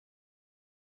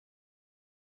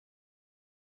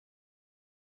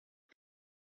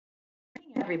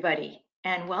everybody,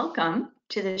 and welcome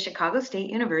to the Chicago State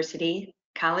University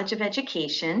College of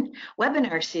Education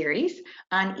webinar series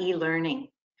on e-learning.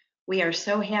 We are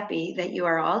so happy that you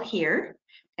are all here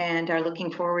and are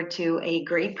looking forward to a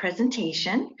great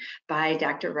presentation by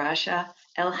Dr. Rasha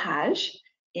El-Haj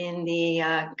in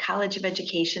the College of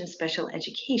Education Special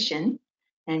Education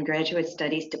and Graduate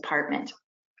Studies Department.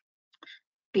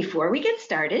 Before we get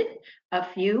started, a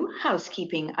few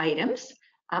housekeeping items.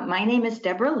 My name is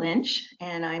Deborah Lynch,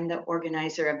 and I'm the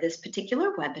organizer of this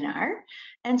particular webinar.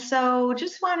 And so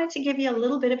just wanted to give you a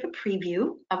little bit of a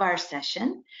preview of our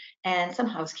session and some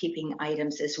housekeeping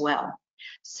items as well.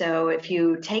 So if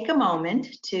you take a moment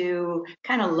to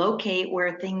kind of locate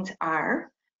where things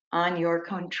are on your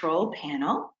control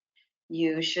panel,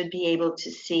 you should be able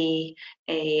to see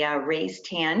a raised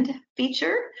hand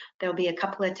feature. There'll be a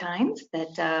couple of times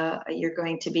that you're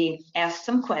going to be asked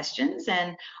some questions,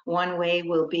 and one way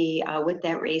will be with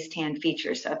that raised hand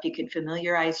feature. So if you could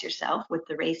familiarize yourself with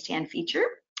the raised hand feature.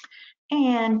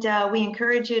 And we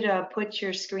encourage you to put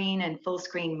your screen in full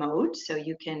screen mode so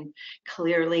you can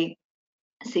clearly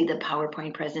see the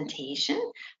PowerPoint presentation.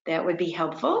 That would be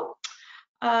helpful.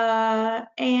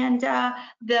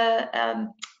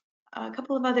 A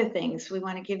couple of other things. We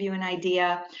want to give you an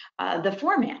idea, the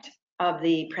format of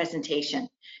the presentation.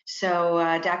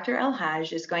 So Dr.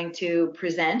 El-Haj is going to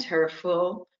present her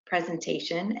full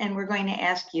presentation, and we're going to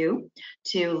ask you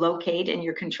to locate in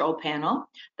your control panel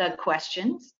the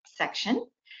questions section.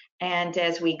 And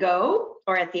as we go,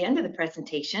 or at the end of the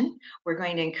presentation, we're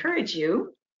going to encourage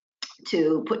you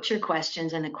to put your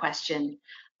questions in the question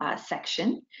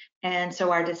section. And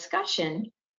so our discussion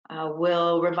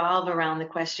will revolve around the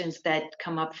questions that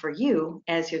come up for you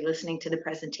as you're listening to the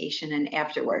presentation and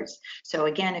afterwards. So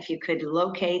again, if you could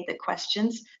locate the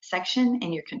questions section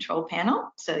in your control panel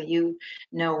so you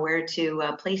know where to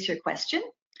place your question.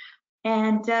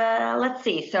 And let's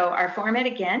see, so our format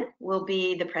again will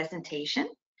be the presentation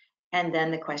and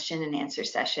then the question and answer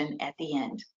session at the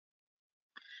end.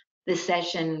 This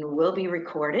session will be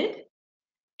recorded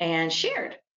and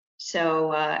shared.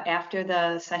 So after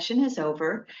the session is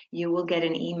over, you will get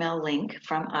an email link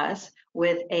from us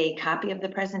with a copy of the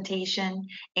presentation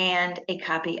and a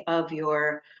copy of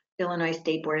your Illinois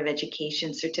State Board of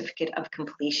Education Certificate of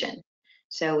Completion.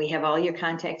 So we have all your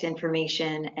contact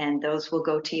information, and those will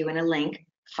go to you in a link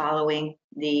following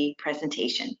the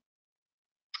presentation.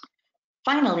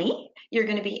 Finally, you're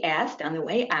going to be asked on the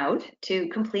way out to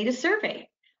complete a survey.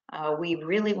 We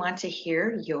really want to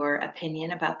hear your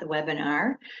opinion about the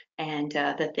webinar and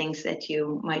the things that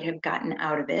you might have gotten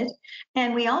out of it.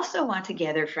 And we also want to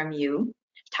gather from you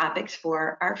topics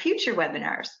for our future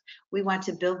webinars. We want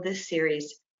to build this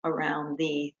series around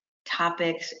the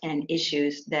topics and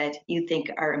issues that you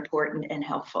think are important and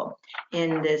helpful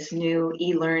in this new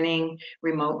e-learning,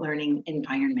 remote learning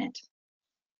environment.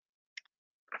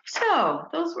 So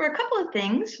those were a couple of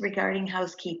things regarding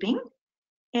housekeeping.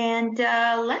 And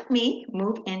let me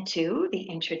move into the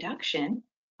introduction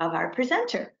of our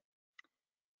presenter.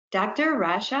 Dr.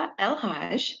 Rasha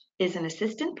El-Haj is an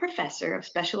assistant professor of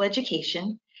special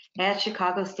education at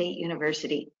Chicago State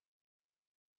University.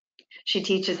 She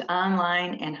teaches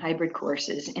online and hybrid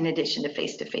courses in addition to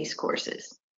face-to-face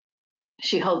courses.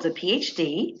 She holds a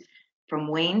PhD from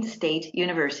Wayne State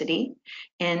University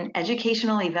in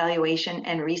educational evaluation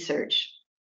and research.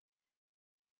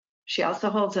 She also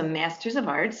holds a Master's of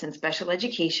Arts in Special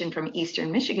Education from Eastern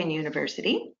Michigan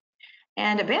University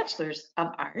and a Bachelor's of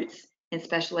Arts in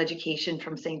Special Education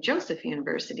from St. Joseph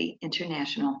University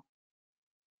International.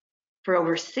 For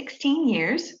over 16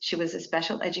 years, she was a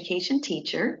special education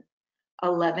teacher,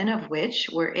 11 of which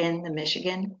were in the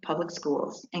Michigan public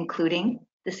schools, including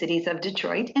the cities of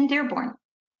Detroit and Dearborn.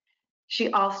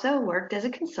 She also worked as a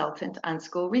consultant on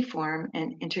school reform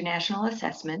and international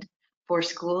assessment for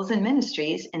schools and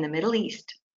ministries in the Middle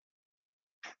East.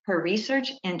 Her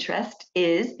research interest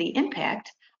is the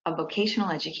impact of vocational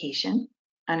education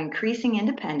on increasing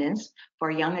independence for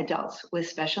young adults with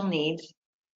special needs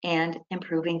and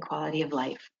improving quality of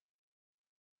life.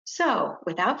 So,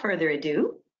 without further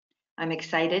ado, I'm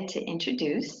excited to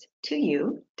introduce to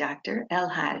you Dr.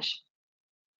 El-Haj.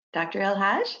 Dr.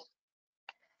 El-Haj?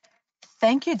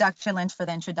 Thank you, Dr. Lynch, for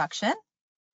the introduction.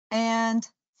 And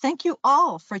thank you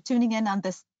all for tuning in on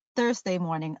this Thursday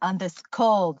morning, on this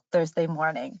cold Thursday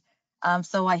morning.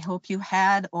 So I hope you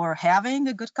had or having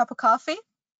a good cup of coffee.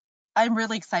 I'm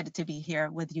really excited to be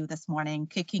here with you this morning,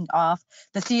 kicking off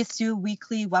the CSU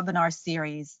weekly webinar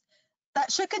series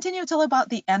that should continue till about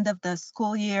the end of the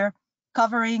school year,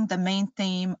 covering the main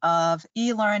theme of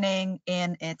e-learning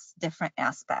in its different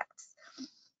aspects.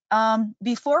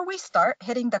 Before we start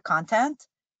hitting the content,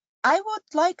 I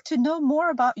would like to know more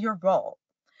about your role.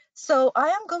 So I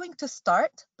am going to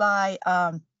start by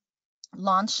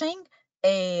launching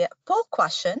a poll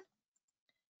question.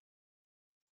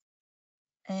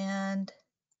 And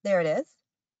there it is.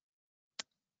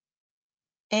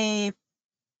 A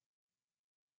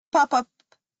pop-up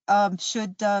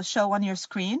should show on your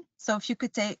screen. So if you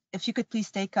could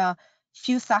please take a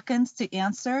few seconds to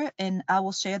answer, and I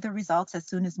will share the results as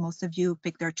soon as most of you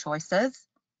pick their choices.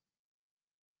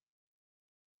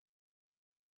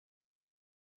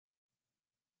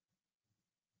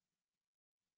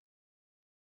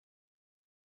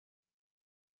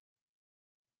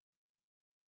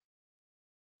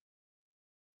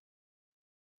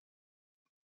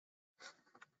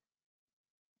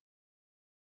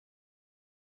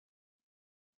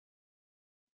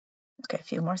 Okay, a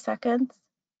few more seconds.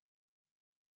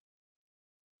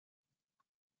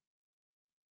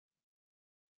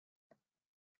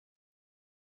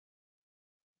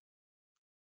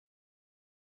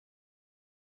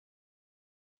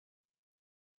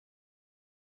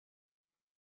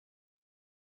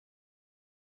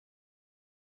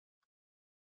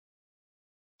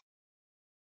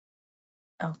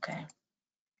 Okay.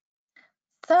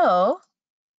 So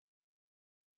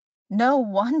no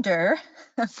wonder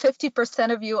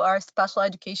 50% of you are special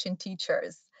education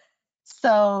teachers.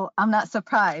 So I'm not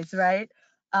surprised, right?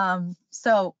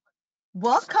 So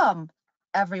welcome,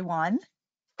 everyone,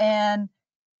 and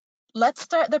let's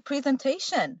start the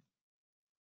presentation.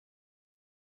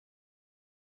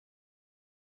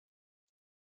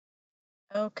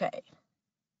 Okay.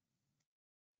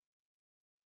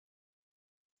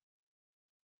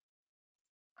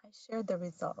 I shared the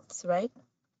results, right?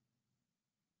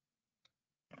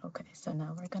 Okay, so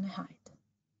now we're gonna hide.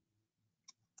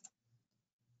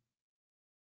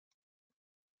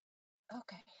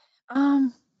 Okay.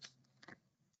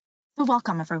 So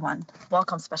welcome everyone.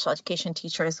 Welcome special education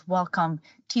teachers, welcome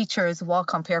teachers,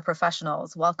 welcome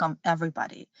paraprofessionals, welcome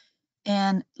everybody.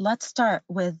 And let's start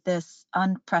with this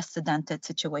unprecedented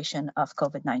situation of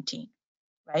COVID-19,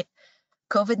 right?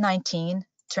 COVID-19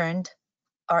 turned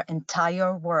our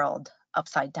entire world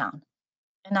upside down.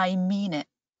 And I mean it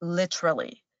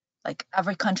literally. Like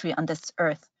every country on this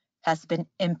earth has been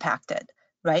impacted,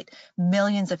 right?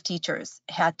 Millions of teachers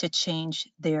had to change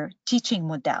their teaching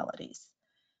modalities.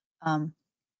 Um,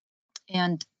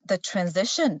 and the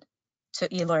transition to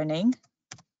e-learning,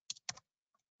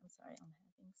 I'm sorry, I'm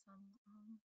having some,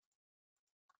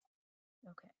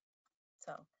 okay.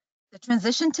 So the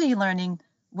transition to e-learning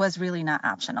was really not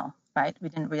optional, right? We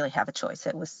didn't really have a choice.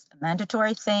 It was a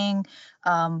mandatory thing.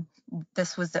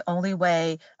 This was the only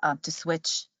way to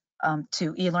switch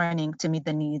to e-learning to meet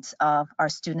the needs of our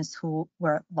students who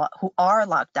are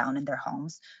locked down in their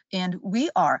homes, and we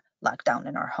are locked down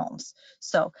in our homes.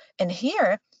 So, and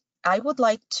here I would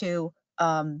like to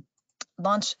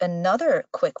launch another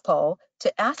quick poll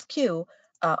to ask you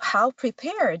how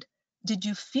prepared did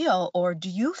you feel or do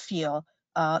you feel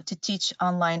to teach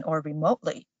online or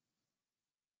remotely?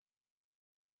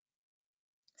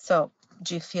 So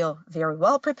do you feel very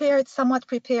well prepared, somewhat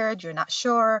prepared, you're not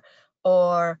sure,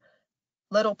 or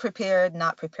little prepared,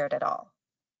 not prepared at all?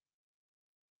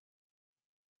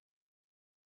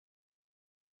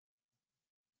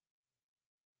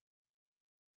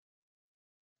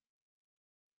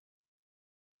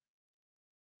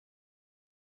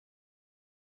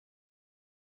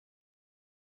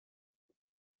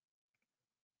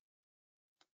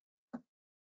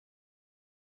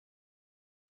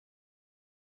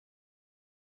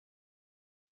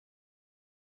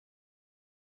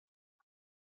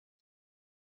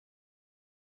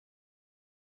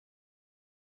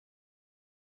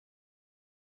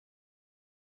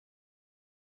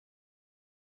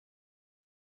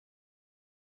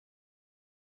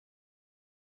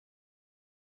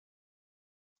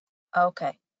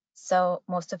 Okay, so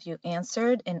most of you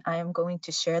answered, and I am going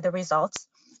to share the results.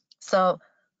 So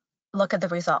look at the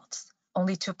results.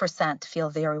 Only 2% feel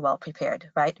very well prepared,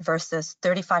 right? Versus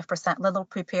 35% little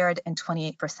prepared and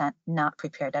 28% not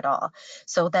prepared at all.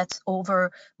 So that's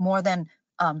over more than,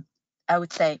 I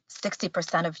would say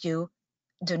 60% of you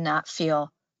do not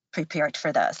feel prepared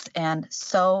for this. And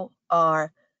so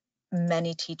are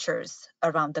many teachers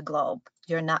around the globe.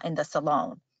 You're not in this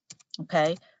alone,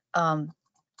 okay?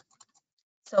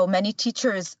 So many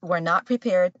teachers were not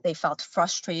prepared. They felt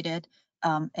frustrated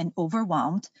and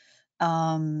overwhelmed.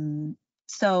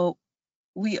 So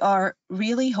we are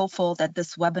really hopeful that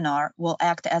this webinar will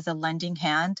act as a lending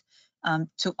hand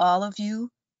to all of you,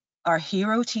 our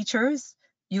hero teachers.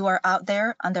 You are out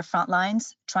there on the front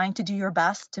lines trying to do your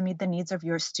best to meet the needs of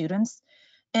your students.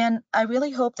 And I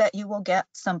really hope that you will get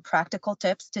some practical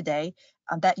tips today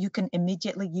that you can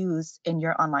immediately use in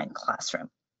your online classroom.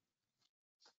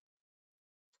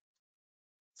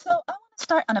 So I want to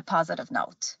start on a positive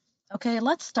note. Okay,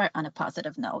 let's start on a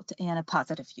positive note and a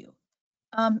positive view.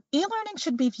 E-learning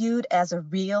should be viewed as a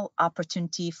real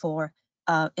opportunity for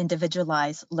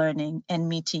individualized learning and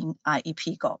meeting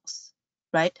IEP goals,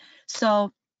 right?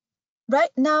 So right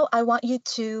now, I want you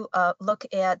to look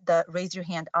at the raise your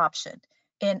hand option.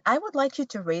 And I would like you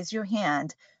to raise your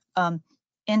hand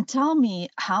and tell me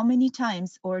how many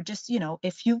times, or just,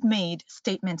 if you've made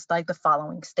statements like the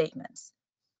following statements.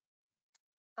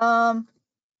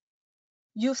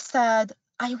 You've said,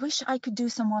 I wish I could do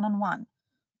some one-on-one.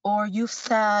 Or you've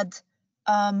said,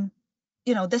 um,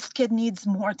 this kid needs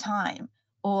more time.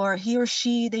 Or he or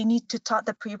she, they need to taught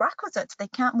the prerequisites. They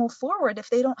can't move forward if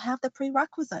they don't have the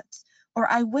prerequisites. Or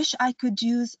I wish I could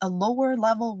use a lower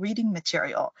level reading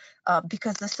material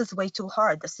because this is way too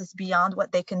hard. This is beyond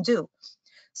what they can do.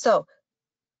 So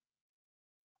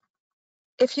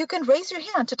if you can raise your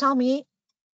hand to tell me,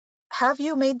 have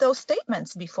you made those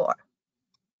statements before?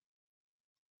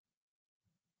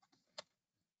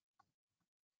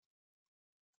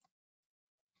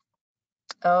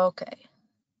 Okay.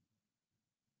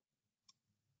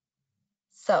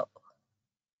 So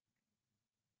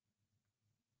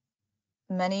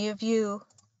many of you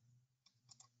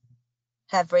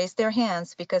have raised their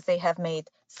hands because they have made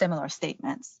similar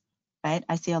statements, right?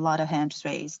 I see a lot of hands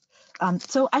raised.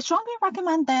 So I strongly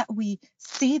recommend that we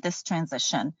see this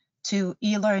transition to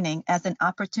e-learning as an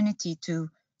opportunity to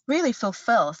really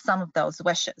fulfill some of those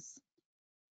wishes.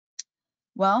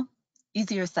 Well,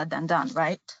 easier said than done,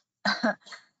 right?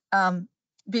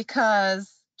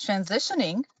 Because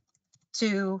transitioning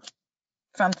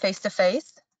from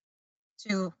face-to-face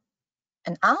to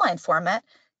an online format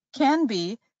can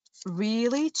be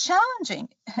really challenging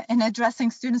in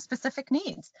addressing student-specific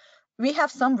needs. We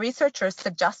have some researchers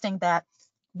suggesting that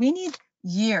we need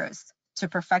years to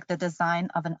perfect the design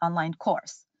of an online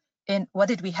course. And what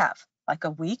did we have? Like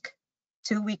a week,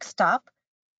 2 weeks stop?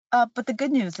 But the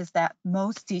good news is that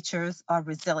most teachers are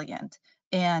resilient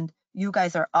and you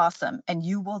guys are awesome and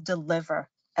you will deliver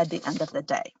at the end of the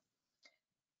day.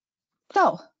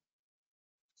 So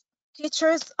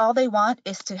teachers, all they want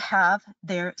is to have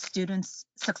their students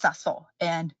successful,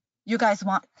 and you guys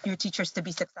want your teachers to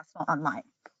be successful online.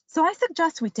 So I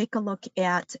suggest we take a look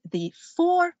at the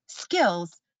 4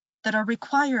 skills that are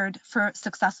required for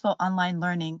successful online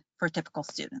learning for typical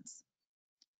students.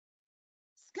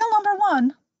 Skill number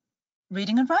 1,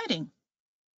 reading and writing.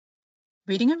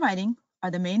 Reading and writing are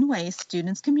the main ways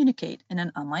students communicate in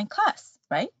an online class,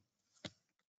 right?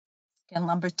 Skill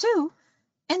number 2,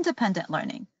 independent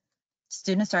learning.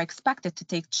 Students are expected to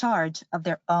take charge of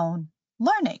their own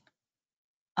learning.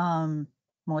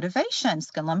 Motivation,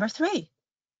 skill number 3.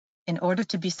 In order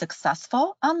to be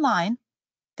successful online,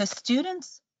 the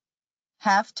students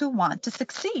have to want to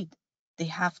succeed. They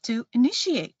have to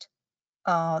initiate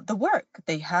the work.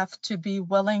 They have to be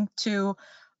willing to,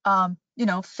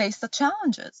 face the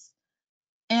challenges.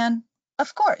 And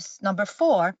of course, number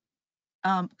 4,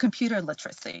 computer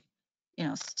literacy.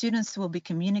 Students will be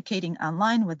communicating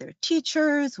online with their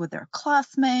teachers, with their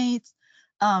classmates.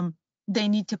 They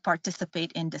need to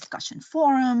participate in discussion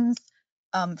forums,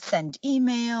 send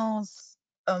emails,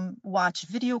 watch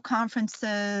video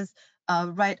conferences,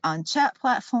 write on chat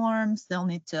platforms. They'll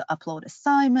need to upload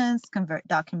assignments, convert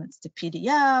documents to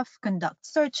PDF, conduct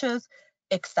searches,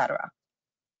 etc.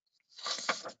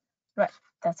 Right,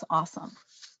 that's awesome.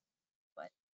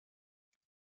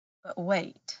 But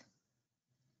wait.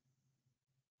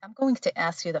 I'm going to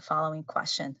ask you the following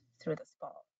question through this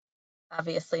poll.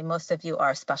 Obviously, most of you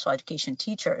are special education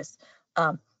teachers,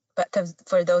 but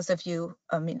for those of you,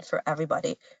 for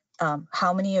everybody,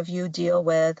 how many of you deal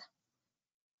with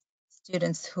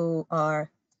students who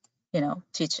are,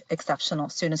 teach exceptional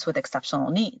students with exceptional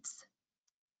needs,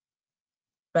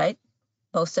 right?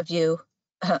 Most of you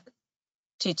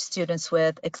teach students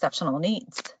with exceptional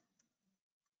needs.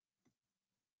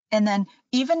 And then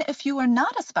even if you are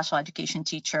not a special education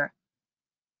teacher,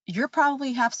 you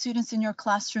probably have students in your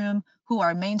classroom who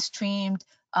are mainstreamed.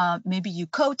 Maybe you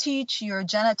co-teach, you're a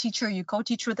gen ed teacher, you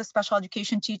co-teach with a special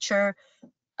education teacher.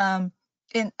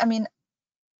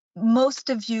 Most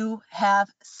of you have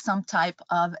some type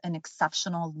of an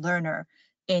exceptional learner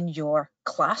in your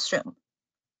classroom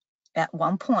at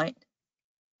one point.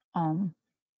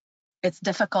 It's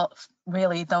difficult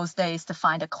really those days to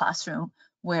find a classroom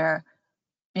where,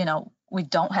 we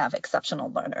don't have exceptional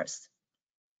learners.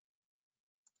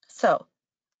 So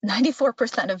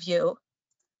 94% of you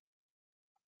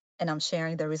and I'm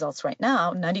sharing the results right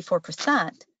now,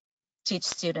 94% teach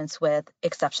students with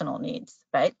exceptional needs,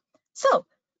 right? So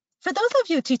for those of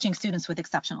you teaching students with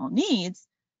exceptional needs,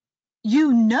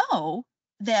 you know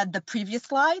that the previous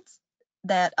slides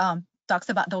that talks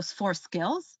about those 4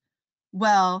 skills,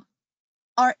 well,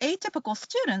 our atypical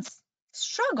students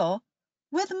struggle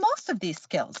with most of these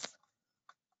skills,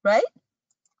 right?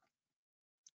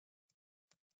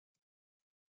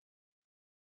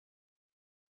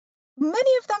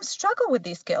 Many of them struggle with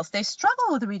these skills. They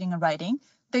struggle with reading and writing.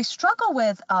 They struggle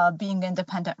with being an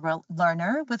independent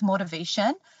learner, with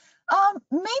motivation,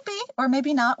 maybe or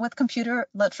maybe not with computer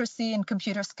literacy and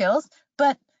computer skills.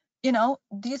 But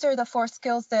these are the 4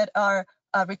 skills that are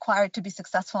required to be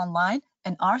successful online,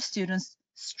 and our students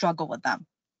struggle with them.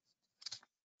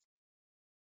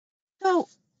 So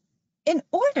in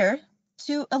order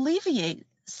to alleviate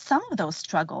some of those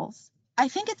struggles, I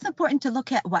think it's important to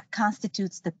look at what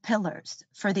constitutes the pillars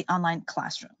for the online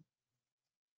classroom.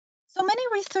 So many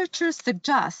researchers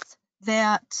suggest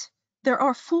that there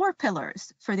are 4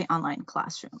 pillars for the online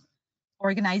classroom: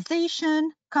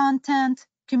 organization, content,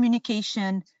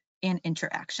 communication, and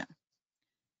interaction.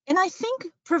 And I think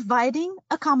providing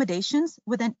accommodations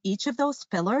within each of those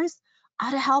pillars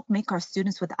ought to help make our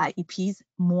students with IEPs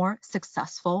more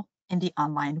successful in the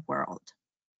online world.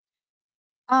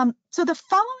 So the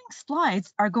following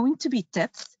slides are going to be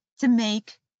tips to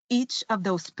make each of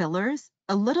those pillars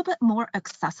a little bit more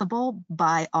accessible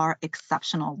by our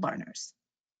exceptional learners.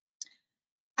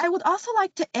 I would also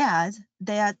like to add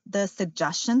that the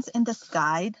suggestions in this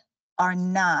guide are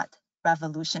not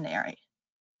revolutionary.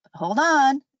 But hold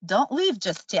on, don't leave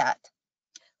just yet.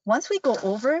 Once we go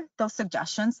over those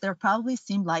suggestions, they'll probably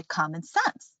seem like common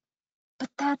sense, but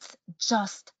that's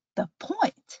just the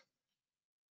point.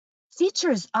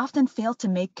 Teachers often fail to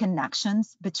make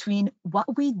connections between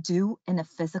what we do in a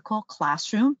physical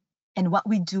classroom and what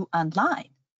we do online.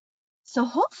 So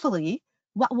hopefully,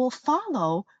 what will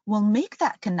follow will make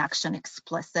that connection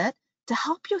explicit to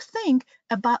help you think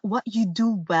about what you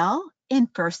do well in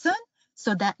person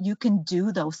so that you can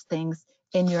do those things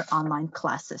in your online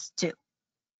classes too.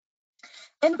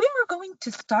 And we are going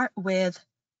to start with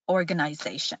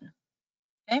organization.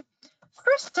 Okay.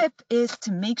 First tip is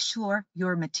to make sure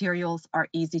your materials are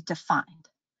easy to find.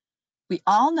 We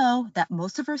all know that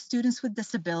most of our students with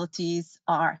disabilities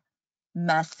are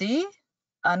messy,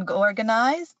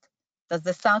 unorganized. Does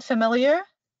this sound familiar?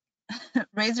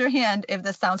 Raise your hand if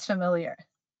this sounds familiar.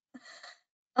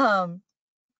 So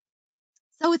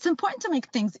it's important to make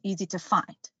things easy to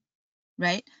find,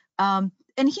 right? And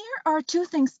here are 2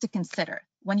 things to consider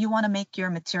when you want to make your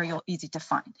material easy to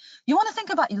find. You want to think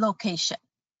about your location,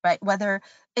 right? Whether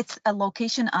it's a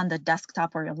location on the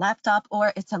desktop or your laptop,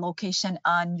 or it's a location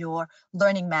on your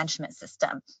learning management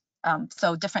system.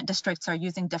 So different districts are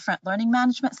using different learning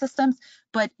management systems,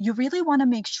 but you really want to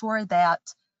make sure that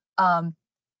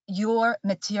your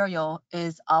material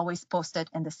is always posted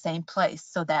in the same place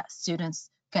so that students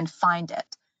can find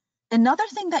it. Another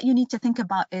thing that you need to think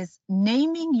about is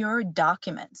naming your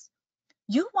documents.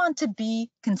 You want to be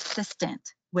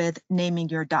consistent with naming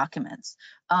your documents.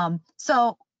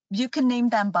 So you can name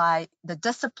them by the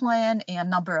discipline and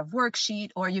number of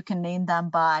worksheet, or you can name them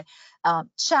by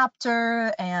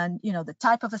chapter and the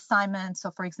type of assignment.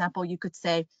 So for example, you could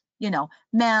say,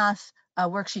 math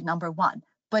worksheet number 1.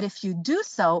 But if you do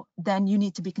so, then you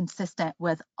need to be consistent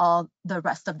with all the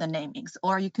rest of the namings.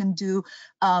 Or you can do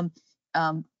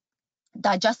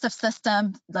digestive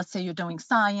system. Let's say you're doing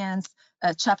science,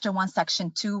 chapter 1,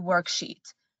 section 2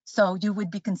 worksheet. So you would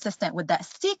be consistent with that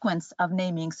sequence of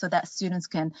naming so that students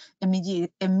can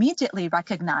immediately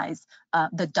recognize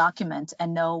the document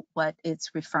and know what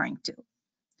it's referring to.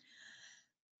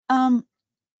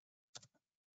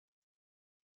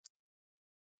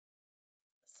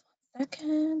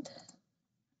 Second.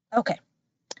 Okay.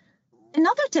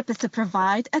 Another tip is to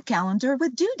provide a calendar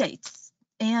with due dates.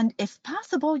 And if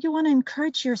possible, you want to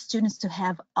encourage your students to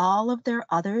have all of their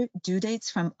other due dates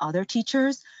from other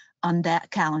teachers on that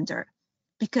calendar,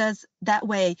 because that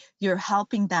way you're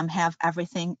helping them have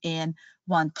everything in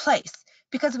one place.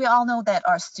 Because we all know that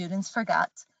our students forget,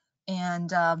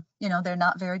 and they're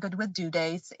not very good with due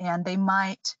dates, and they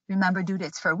might remember due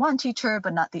dates for one teacher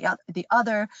but not the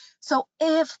other. So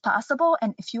if possible,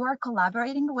 and if you are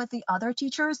collaborating with the other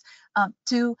teachers,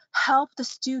 to help the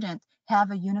student have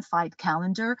a unified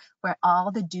calendar where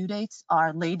all the due dates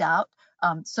are laid out,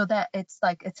 so that it's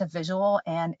a visual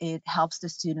and it helps the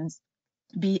students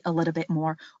be a little bit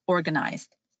more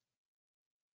organized.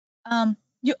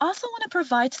 You also want to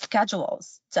provide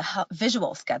schedules to help,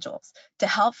 visual schedules to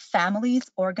help families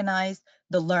organize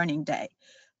the learning day.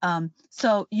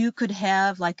 So you could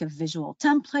have like a visual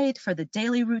template for the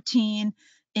daily routine.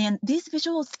 And these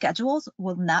visual schedules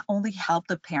will not only help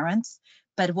the parents,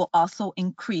 but it will also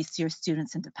increase your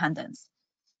students' independence.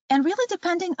 And really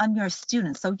depending on your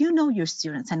students, so you know your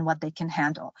students and what they can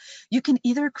handle. You can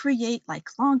either create like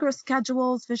longer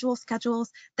schedules, visual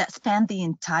schedules that span the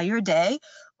entire day,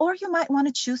 or you might want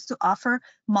to choose to offer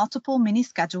multiple mini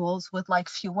schedules with like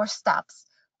fewer steps.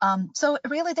 So it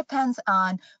really depends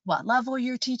on what level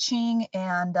you're teaching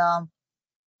and the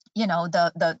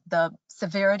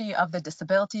severity of the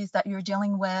disabilities that you're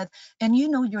dealing with, and you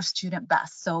know your student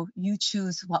best. So you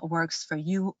choose what works for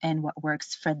you and what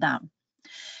works for them.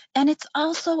 And it's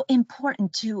also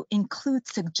important to include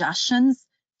suggestions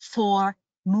for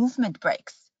movement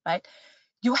breaks, right?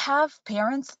 You have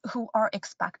parents who are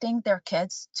expecting their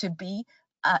kids to be,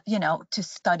 to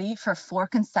study for 4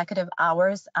 consecutive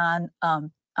hours on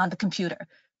the computer,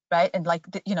 right? And like,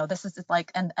 this is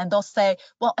like, and they'll say,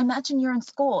 well, imagine you're in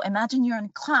school, imagine you're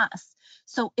in class.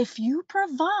 So if you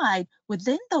provide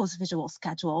within those visual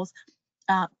schedules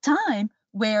time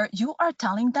where you are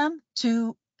telling them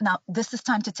to, now this is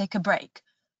time to take a break.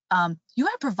 You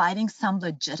are providing some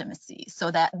legitimacy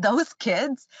so that those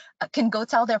kids can go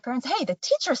tell their parents, hey, the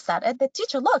teacher said it. The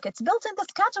teacher, look, it's built in the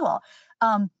schedule.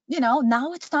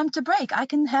 Now it's time to break. I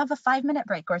can have a 5-minute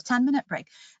break or a 10-minute break.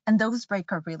 And those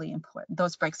breaks are really important.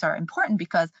 Those breaks are important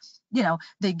because,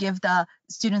 they give the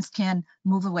students can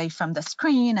move away from the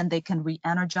screen and they can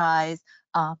re-energize,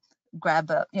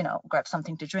 grab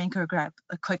something to drink or grab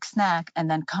a quick snack and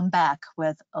then come back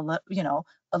with a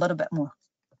little bit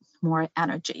more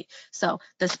energy. So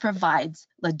this provides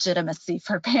legitimacy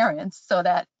for parents so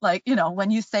that, like,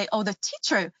 when you say, oh, the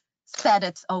teacher said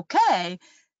it's okay,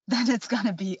 then it's going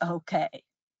to be okay.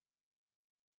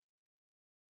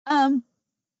 Also,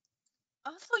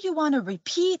 you want to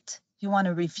repeat, you want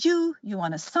to review, you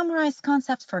want to summarize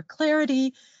concepts for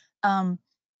clarity.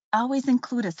 Always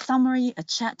include a summary, a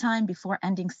chat time before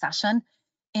ending session.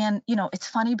 And, it's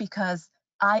funny because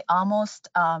I almost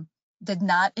did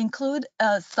not include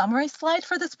a summary slide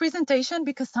for this presentation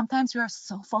because sometimes we are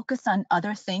so focused on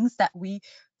other things that we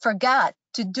forgot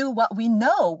to do what we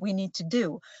know we need to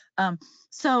do.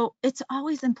 So it's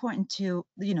always important to,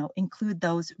 include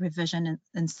those revision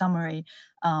and summary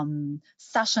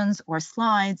sessions or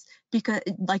slides, because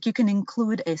like you can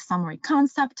include a summary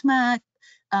concept map.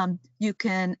 You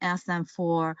can ask them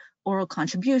for oral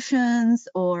contributions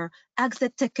or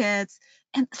exit tickets.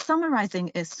 And summarizing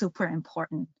is super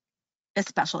important,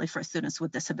 especially for students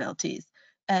with disabilities,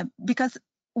 because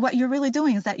what you're really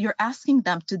doing is that you're asking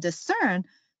them to discern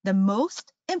the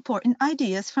most important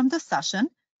ideas from the session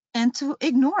and to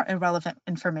ignore irrelevant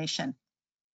information.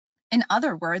 In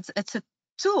other words, it's a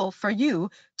tool for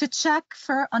you to check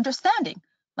for understanding,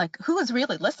 like who is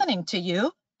really listening to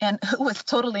you and who is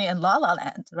totally in la la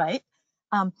land, right?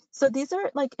 So these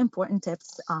are like important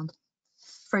tips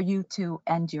for you to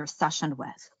end your session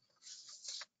with.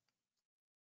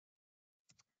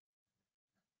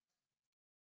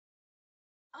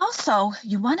 Also,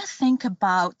 you want to think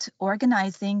about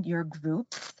organizing your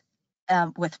groups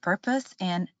with purpose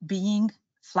and being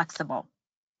flexible,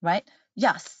 right?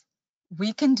 Yes,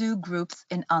 we can do groups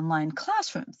in online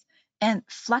classrooms. And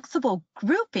flexible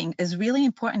grouping is really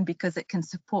important because it can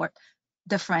support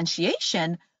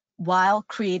differentiation while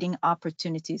creating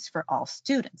opportunities for all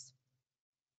students.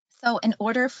 So in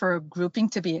order for grouping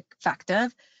to be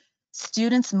effective,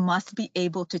 students must be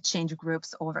able to change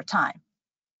groups over time.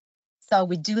 So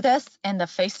we do this in the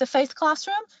face-to-face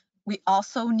classroom. We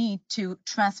also need to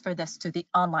transfer this to the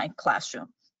online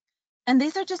classroom. And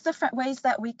these are just different ways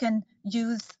that we can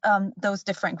use those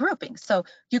different groupings. So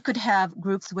you could have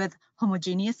groups with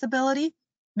homogeneous ability.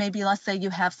 Maybe let's say you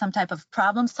have some type of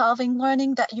problem-solving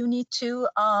learning that you need to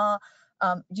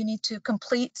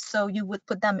complete. So you would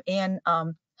put them in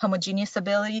homogeneous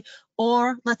ability.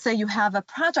 Or let's say you have a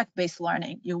project-based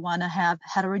learning. You want to have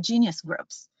heterogeneous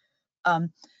groups.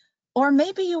 Or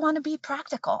maybe you want to be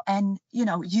practical and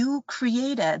you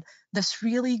created this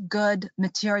really good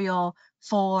material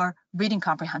for reading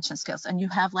comprehension skills, and you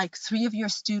have like 3 of your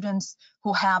students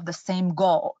who have the same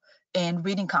goal in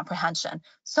reading comprehension.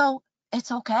 So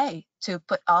it's okay to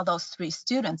put all those 3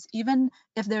 students, even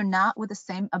if they're not with the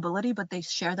same ability, but they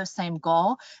share the same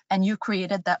goal, and you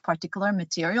created that particular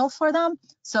material for them.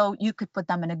 So you could put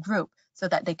them in a group so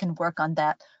that they can work on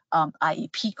that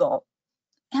IEP goal.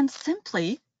 And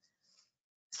simply,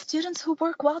 students who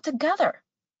work well together,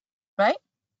 right?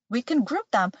 We can group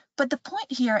them, but the point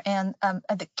here and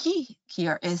the key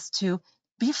here is to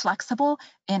be flexible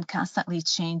and constantly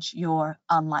change your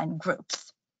online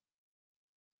groups,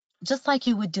 just like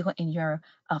you would do in your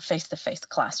face-to-face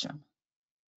classroom.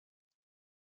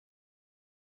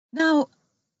 Now,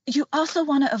 you also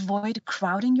want to avoid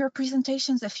crowding your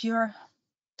presentations if you're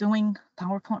doing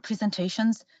PowerPoint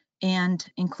presentations and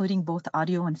including both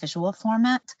audio and visual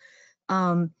format.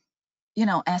 You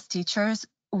know, as teachers,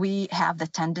 we have the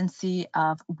tendency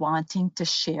of wanting to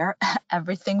share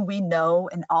everything we know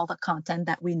and all the content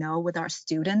that we know with our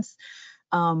students.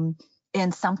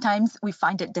 And sometimes we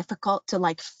find it difficult to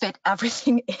like fit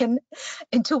everything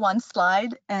into one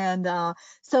slide. And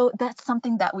so that's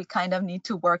something that we kind of need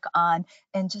to work on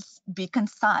and just be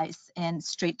concise and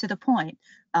straight to the point.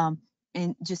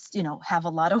 And just, you know, have a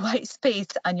lot of white space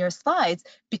on your slides,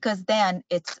 because then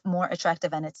it's more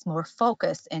attractive and it's more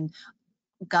focused. And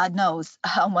God knows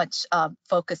how much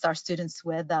focus our students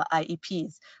with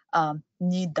IEPs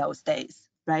need those days,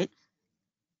 right?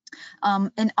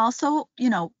 And also, you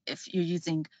know, if you're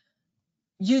using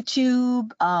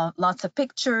YouTube, lots of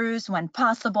pictures when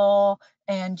possible,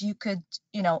 and you could,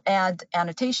 you know, add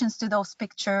annotations to those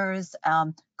pictures,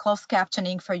 closed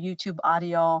captioning for YouTube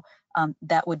audio.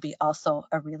 That would be also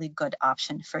a really good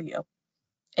option for you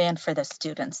and for the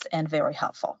students, and very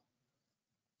helpful.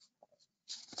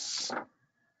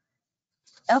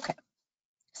 Okay,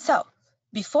 so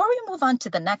before we move on to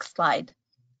the next slide,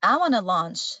 I want to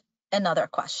launch another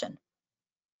question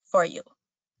for you.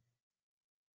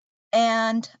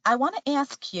 And I want to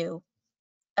ask you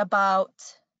about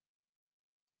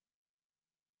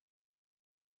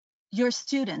your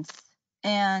students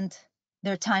and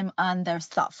their time on their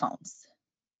cell phones.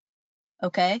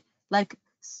 Okay, like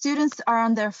students are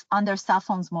on their cell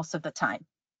phones most of the time,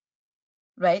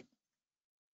 right?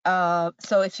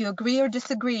 So if you agree or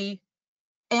disagree,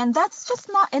 and that's just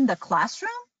not in the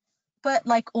classroom, but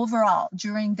like overall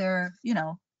during their, you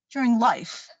know, during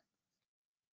life.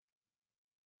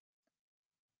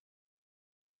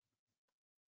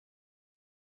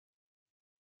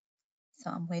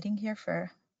 So I'm waiting here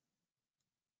for a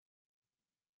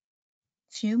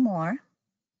few more.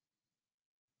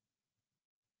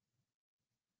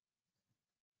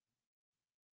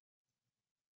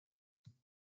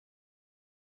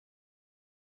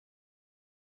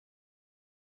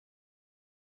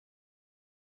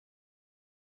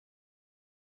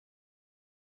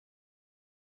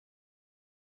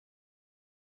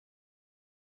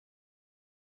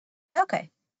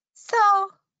 Okay, so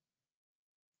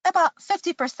about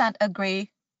 50%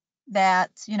 agree that,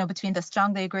 you know, between the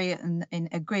strongly agree and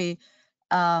agree,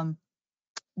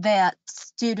 that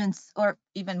students, or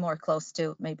even more close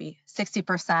to maybe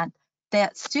 60%,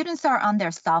 that students are on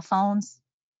their cell phones,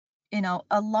 you know,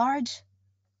 a large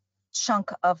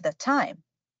chunk of the time.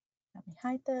 Let me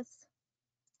hide this.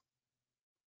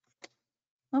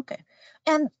 Okay.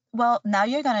 And well, now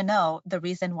you're going to know the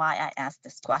reason why I asked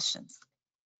this question.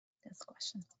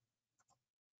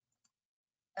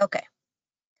 Okay.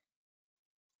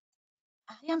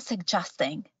 I am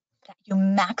suggesting that you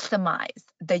maximize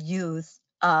the use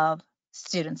of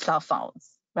student cell phones,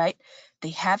 right? They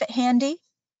have it handy.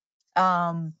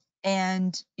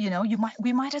 And you know,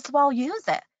 we might as well use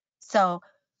it. So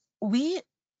we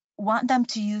want them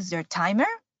to use their timer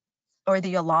or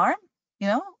the alarm,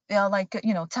 like,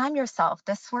 time yourself.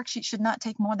 This worksheet should not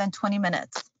take more than 20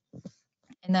 minutes.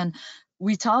 And then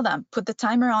we tell them, put the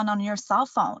timer on your cell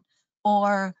phone,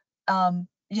 or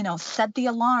set the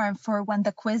alarm for when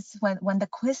the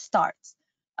quiz starts.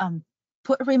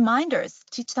 Put reminders,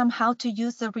 teach them how to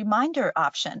use the reminder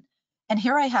option. And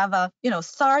here I have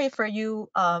sorry for you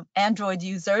Android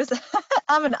users.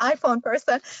 I'm an iPhone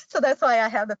person, so that's why I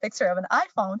have the picture of an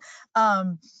iPhone.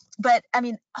 But I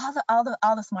mean, all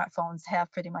the smartphones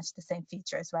have pretty much the same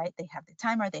features, right? They have the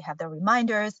timer, they have the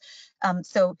reminders.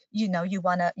 So you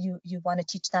wanna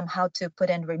teach them how to put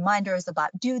in reminders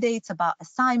about due dates, about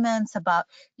assignments, about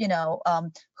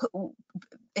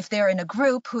if they're in a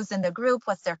group, who's in the group,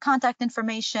 what's their contact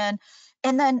information.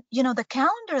 And then the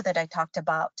calendar that I talked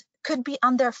about could be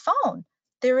on their phone.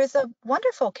 There is a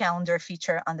wonderful calendar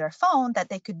feature on their phone that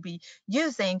they could be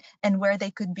using, and where they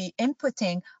could be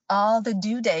inputting all the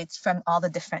due dates from all the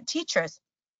different teachers.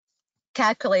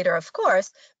 Calculator, of course,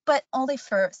 but only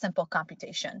for simple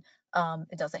computation.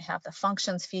 It doesn't have the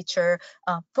functions feature,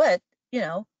 but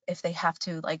if they have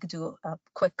to do a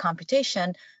quick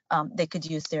computation, they could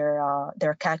use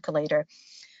their calculator.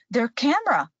 Their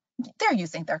camera, they're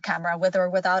using their camera with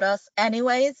or without us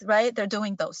anyways, right? They're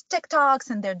doing those TikToks,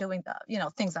 and they're doing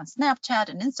the things on Snapchat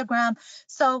and Instagram.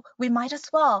 So we might as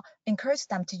well encourage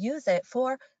them to use it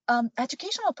for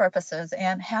educational purposes,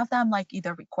 and have them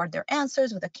either record their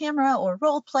answers with a camera, or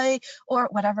role play, or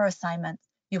whatever assignment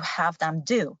you have them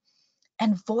do.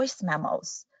 And voice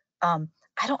memos.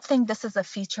 I don't think this is a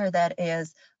feature that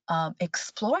is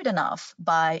explored enough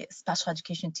by special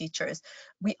education teachers.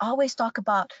 We always talk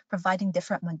about providing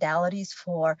different modalities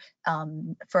for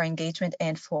engagement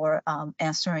and for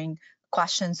answering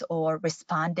questions or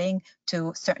responding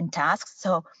to certain tasks.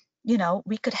 So,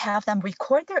 we could have them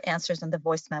record their answers in the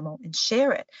voice memo and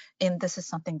share it. And this is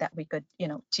something that we could,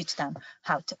 teach them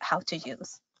how to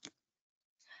use.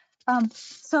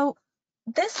 So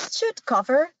this should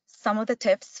cover some of the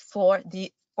tips for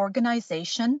the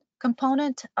organization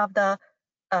component of the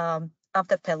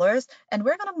pillars, and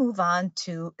we're going to move on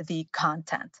to the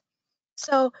content.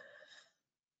 So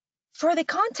for the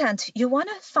content, you want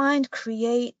to find,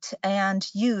 create, and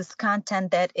use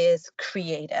content that is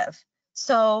creative.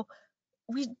 So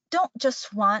we don't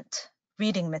just want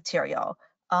reading material.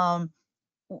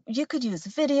 You could use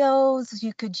videos,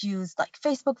 you could use like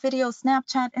Facebook videos,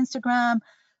 Snapchat, Instagram,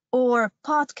 or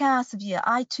podcasts via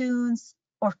iTunes,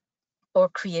 or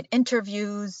create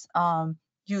interviews,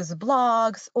 use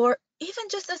blogs, or even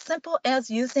just as simple as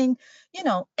using,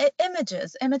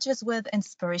 images with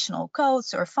inspirational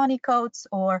quotes or funny quotes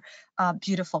or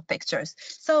beautiful pictures.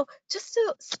 So just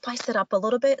to spice it up a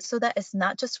little bit so that it's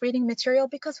not just reading material,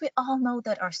 because we all know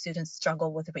that our students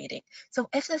struggle with reading. So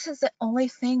if this is the only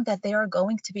thing that they are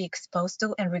going to be exposed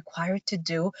to and required to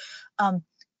do,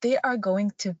 they are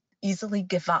going to easily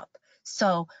give up.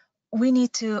 So we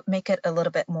need to make it a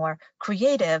little bit more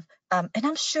creative. And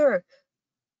I'm sure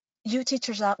you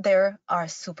teachers out there are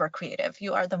super creative.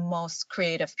 You are the most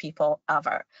creative people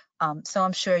ever. So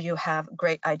I'm sure you have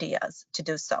great ideas to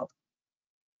do so.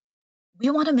 We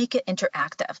want to make it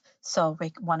interactive. So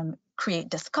we want to create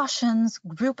discussions,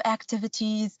 group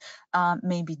activities,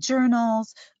 maybe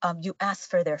journals. You ask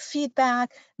for their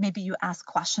feedback. Maybe you ask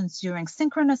questions during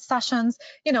synchronous sessions.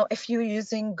 If you're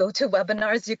using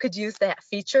GoToWebinars, you could use that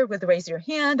feature with raise your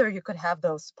hand, or you could have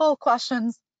those poll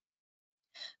questions.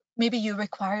 Maybe you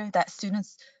require that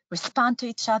students respond to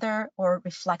each other or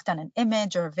reflect on an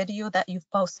image or a video that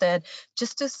you've posted,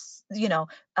 just to,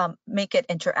 make it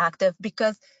interactive,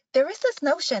 because there is this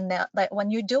notion that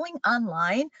when you're doing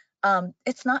online,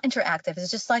 it's not interactive. It's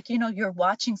just like, you're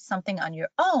watching something on your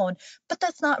own, but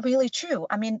that's not really true.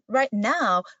 I mean, right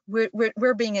now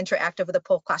we're being interactive with the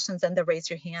poll questions and the raise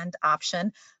your hand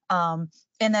option. And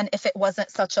then if it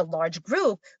wasn't such a large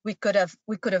group, we could have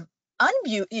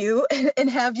unmute you and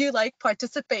have you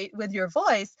participate with your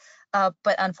voice.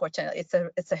 But unfortunately,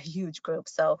 it's a huge group,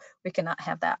 so we cannot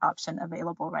have that option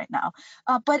available right now.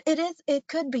 But it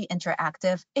could be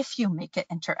interactive if you make it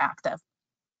interactive.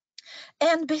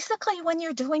 And basically, when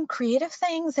you're doing creative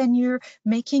things and you're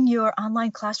making your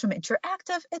online classroom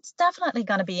interactive, it's definitely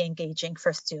going to be engaging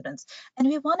for students. And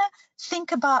we want to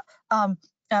think about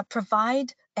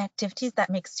provide activities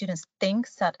that make students think.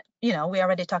 That, we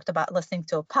already talked about listening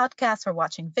to a podcast or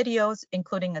watching videos,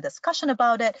 including a discussion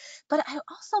about it. But I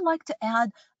also like to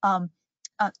add,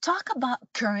 talk about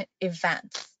current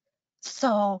events.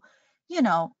 So,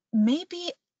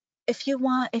 maybe if you're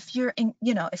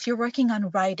working on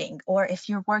writing, or if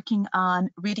you're working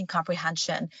on reading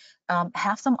comprehension,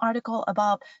 have some article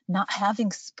about not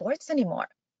having sports anymore,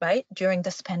 right, during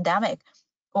this pandemic,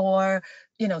 or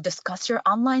discuss your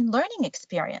online learning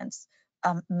experience.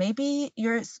 Maybe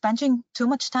you're spending too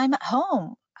much time at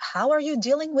home. How are you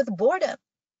dealing with boredom?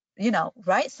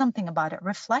 Write something about it,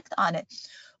 reflect on it.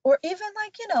 Or even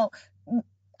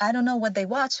I don't know what they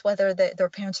watch, whether their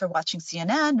parents are watching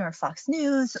CNN or Fox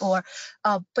News, or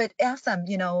but ask them.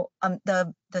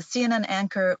 The CNN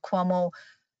anchor Cuomo,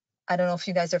 I don't know if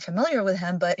you guys are familiar with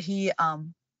him, but he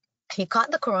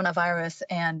caught the coronavirus,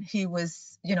 and he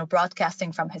was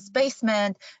broadcasting from his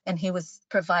basement, and he was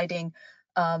providing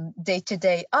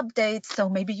day-to-day updates. So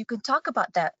maybe you can talk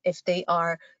about that. If they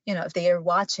are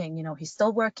watching, he's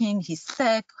still working, he's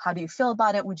sick, how do you feel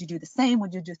about it? Would you do the same?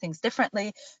 Would you do things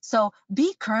differently? So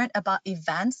be current about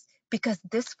events, because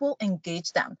this will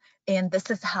engage them. And this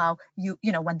is how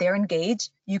when they're engaged,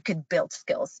 you could build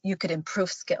skills, you could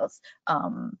improve skills,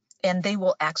 and they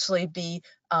will actually be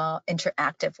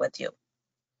interactive with you.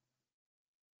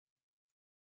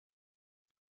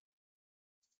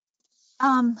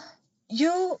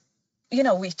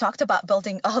 We talked about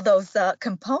building all those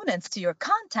components to your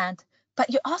content,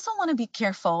 but you also want to be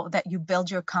careful that you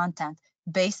build your content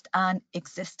based on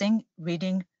existing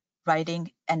reading,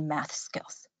 writing, and math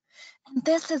skills. And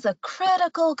this is a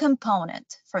critical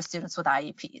component for students with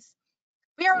IEPs.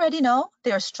 We already know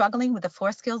they are struggling with the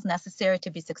 4 skills necessary to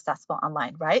be successful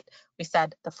online, right? We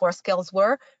said the 4 skills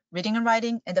were reading and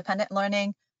writing, independent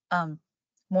learning,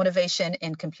 motivation,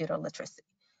 and computer literacy.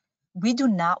 We do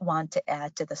not want to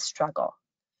add to the struggle.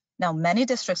 Now, many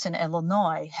districts in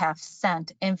Illinois have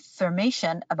sent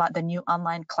information about the new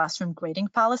online classroom grading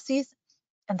policies,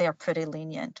 and they are pretty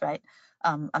lenient, right?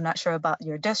 I'm not sure about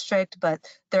your district, but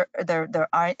there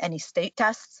aren't any state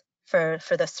tests for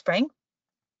the spring.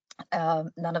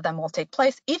 None of them will take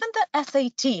place. Even the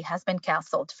SAT has been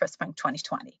canceled for spring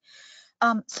 2020.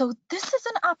 So this is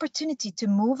an opportunity to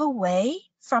move away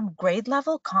from grade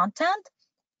level content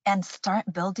and start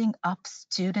building up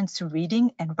students'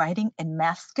 reading and writing and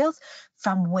math skills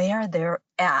from where they're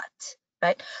at,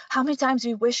 right? How many times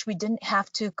we wish we didn't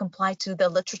have to comply to the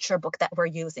literature book that we're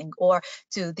using, or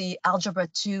to the Algebra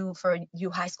 2 for you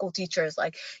high school teachers,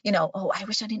 like, oh, I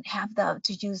wish I didn't have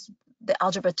to use the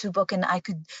Algebra 2 book and I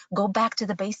could go back to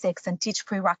the basics and teach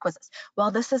prerequisites. Well,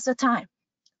 this is the time.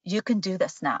 You can do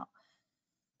this now.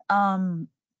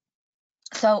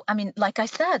 So, I mean, like I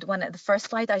said, when the first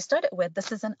slide I started with,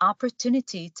 this is an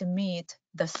opportunity to meet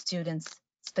the students'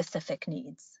 specific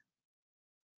needs.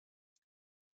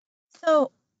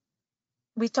 So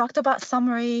we talked about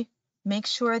summary. Make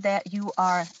sure that you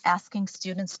are asking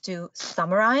students to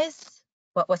summarize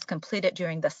what was completed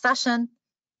during the session.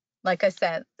 Like I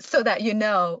said, so that you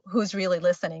know who's really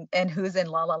listening and who's in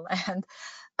la la land.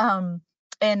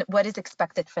 And what is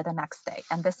expected for the next day.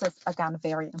 And this is, again,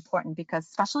 very important, because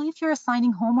especially if you're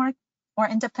assigning homework or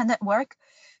independent work,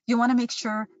 you want to make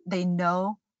sure they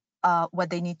know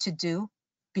what they need to do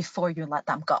before you let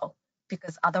them go.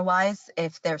 Because otherwise,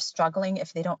 if they're struggling,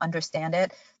 if they don't understand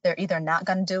it, they're either not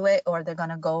going to do it, or they're going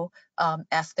to go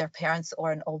ask their parents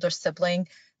or an older sibling,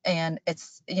 and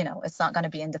it's not going to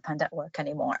be independent work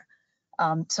anymore.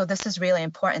 So this is really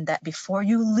important, that before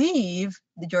you leave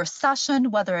your session,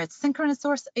 whether it's synchronous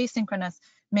or asynchronous,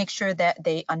 make sure that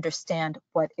they understand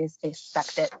what is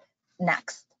expected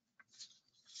next.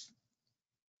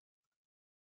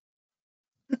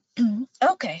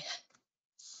 Okay.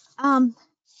 And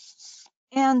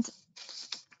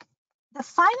the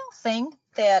final thing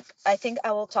that I think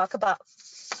I will talk about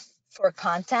for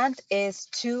content is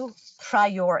to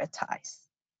prioritize.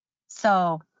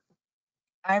 So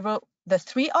I wrote the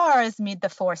 3 R's meet the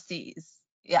 4 C's.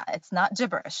 Yeah, it's not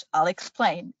gibberish. I'll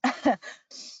explain. The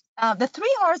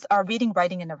 3 R's are reading,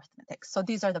 writing, and arithmetic. So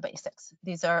these are the basics.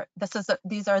 These are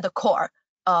the core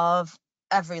of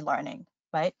every learning,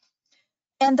 right?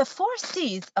 And the 4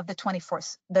 C's of the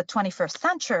 21st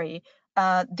century,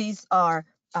 these are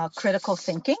critical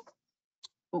thinking.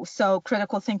 So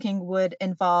critical thinking would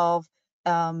involve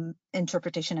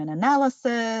interpretation and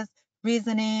analysis,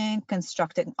 reasoning,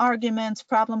 constructing arguments,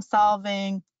 problem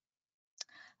solving,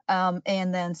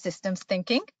 and then systems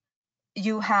thinking.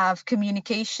 You have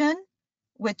communication,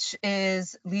 which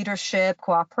is leadership,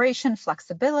 cooperation,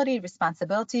 flexibility,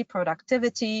 responsibility,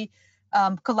 productivity,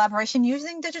 collaboration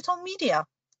using digital media.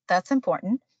 That's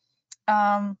important.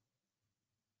 And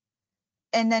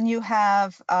then you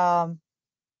have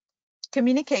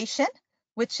communication,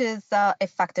 which is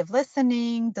effective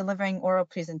listening, delivering oral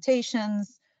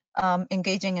presentations,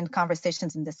 engaging in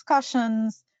conversations and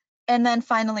discussions. And then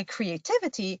finally,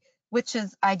 creativity, which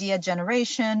is idea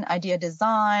generation, idea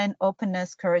design,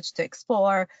 openness, courage to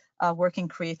explore, working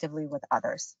creatively with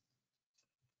others.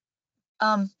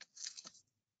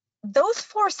 Those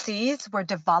 4 C's were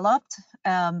developed,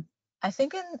 I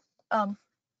think, in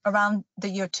around the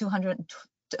year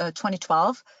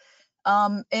 2012.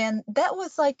 And that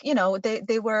was like,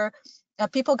 they were,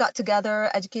 people got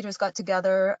together, educators got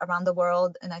together around the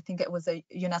world, and I think it was a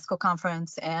UNESCO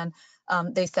conference, and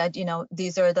they said,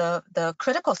 these are the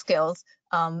critical skills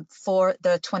for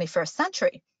the 21st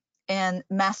century. And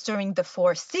mastering the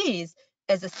 4 C's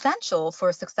is essential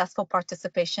for successful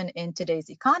participation in today's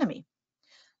economy.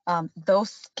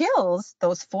 Those skills,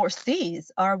 those 4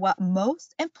 C's, are what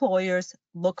most employers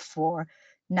look for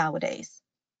nowadays.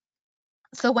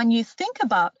 So when you think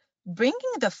about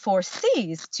bringing the 4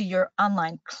 C's to your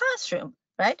online classroom,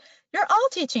 right? You're all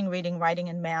teaching reading, writing,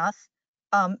 and math.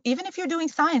 Even if you're doing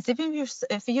science, even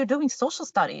if you're doing social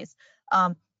studies,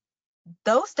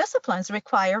 those disciplines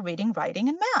require reading, writing,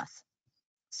 and math.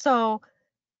 So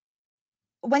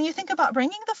when you think about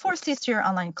bringing the 4 C's to your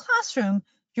online classroom,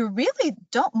 you really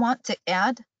don't want to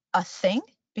add a thing,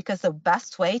 because the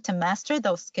best way to master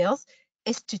those skills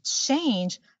is to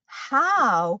change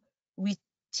how we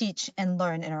teach and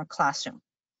learn in our classroom.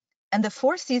 And the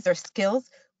 4 C's are skills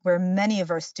where many of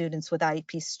our students with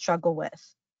IEPs struggle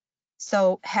with.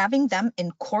 So having them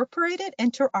incorporated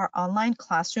into our online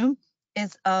classroom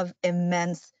is of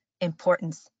immense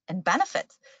importance and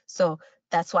benefit. So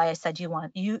that's why I said you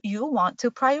want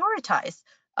to prioritize.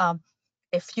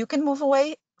 If you can move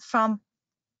away from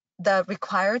the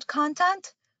required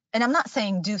content, and I'm not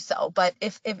saying do so, but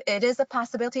if it is a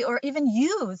possibility, or even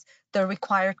use the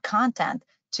required content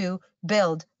to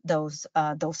build those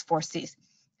 4 C's.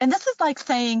 And this is like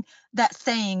saying,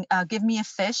 give me a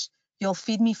fish, you'll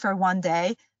feed me for one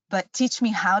day, but teach me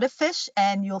how to fish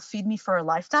and you'll feed me for a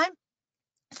lifetime.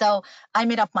 So I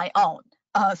made up my own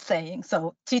saying.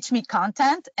 So teach me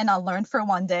content and I'll learn for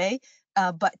one day,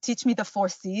 but teach me the 4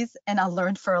 C's and I'll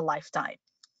learn for a lifetime.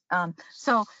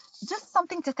 So just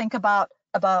something to think about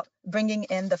bringing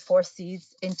in the 4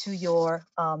 C's into your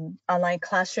online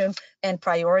classroom and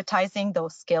prioritizing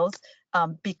those skills,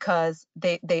 because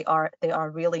they are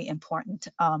really important,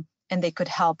 and they could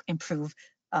help improve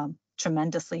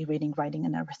tremendously reading, writing,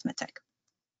 and arithmetic.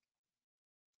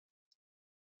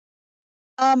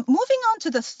 Moving on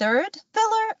to the third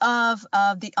pillar of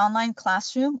the online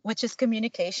classroom, which is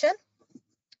communication.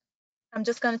 I'm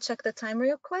just going to check the time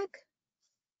real quick.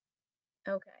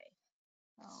 Okay.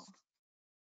 Oh.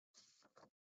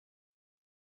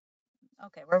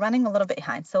 Okay, we're running a little bit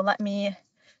behind. So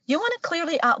you want to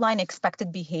clearly outline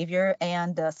expected behavior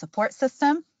and the support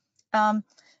system.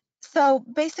 So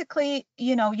basically,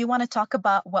 you want to talk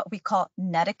about what we call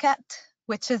netiquette,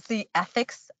 which is the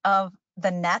ethics of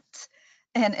the net,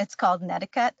 and it's called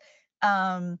netiquette.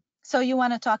 So you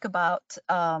want to talk about,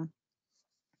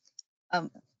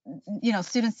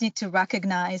 students need to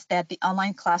recognize that the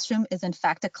online classroom is in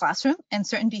fact a classroom, and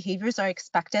certain behaviors are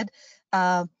expected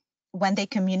when they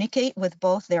communicate with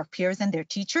both their peers and their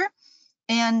teacher.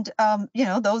 And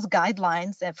those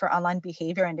guidelines for online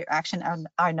behavior and interaction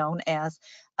are known as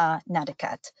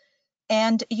netiquette.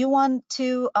 And you want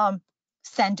to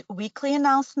send weekly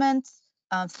announcements,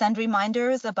 send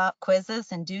reminders about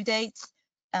quizzes and due dates.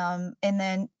 And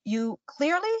then you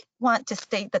clearly want to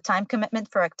state the time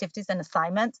commitment for activities and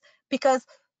assignments, because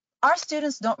our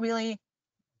students don't really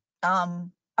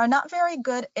are not very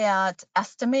good at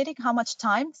estimating how much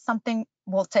time something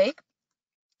will take.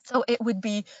 So it would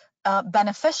be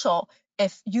beneficial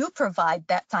if you provide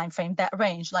that time frame, that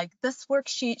range. Like, this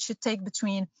worksheet should take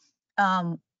between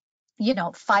 5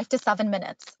 to 7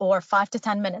 minutes or 5 to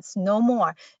 10 minutes, no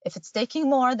more. If it's taking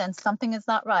more, then something is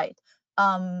not right.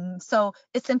 So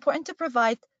it's important to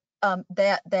provide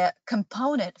that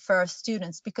component for our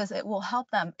students, because it will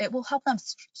help them. It will help them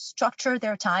structure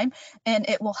their time, and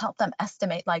it will help them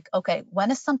estimate, like, okay, when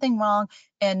is something wrong,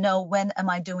 and know when am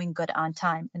I doing good on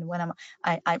time, and when am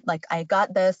I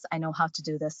got this, I know how to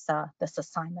do this this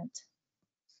assignment.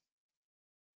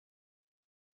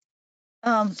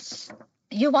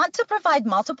 You want to provide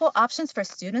multiple options for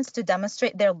students to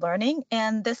demonstrate their learning.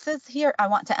 And this is here, I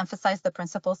want to emphasize the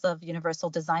principles of universal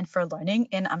design for learning.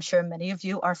 And I'm sure many of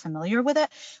you are familiar with it,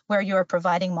 where you're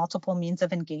providing multiple means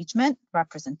of engagement,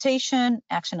 representation,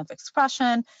 action of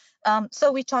expression.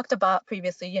 So we talked about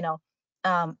previously,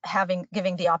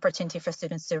 giving the opportunity for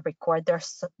students to record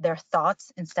their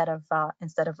thoughts instead of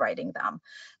writing them.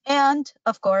 And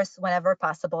of course, whenever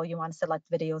possible, you want to select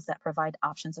videos that provide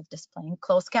options of displaying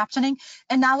closed captioning.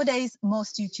 And nowadays,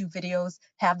 most YouTube videos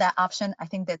have that option. I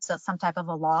think that's some type of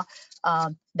a law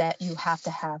that you have to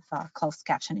have closed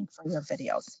captioning for your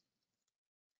videos.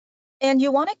 And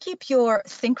you want to keep your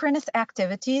synchronous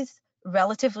activities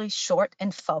relatively short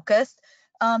and focused.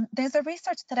 There's a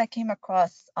research that I came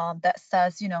across that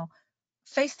says,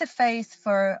 face-to-face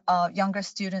for younger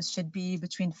students should be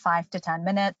between 5 to 10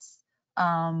 minutes.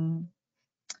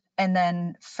 And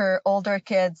then for older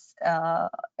kids,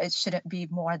 it shouldn't be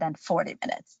more than 40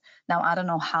 minutes. Now, I don't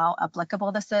know how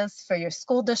applicable this is for your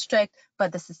school district,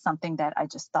 but this is something that I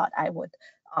just thought I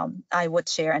would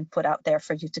share and put out there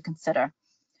for you to consider.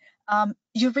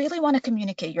 You really want to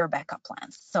communicate your backup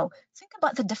plans. So think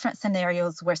about the different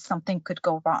scenarios where something could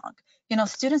go wrong.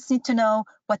 Students need to know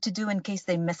what to do in case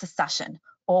they miss a session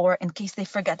or in case they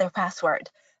forget their password.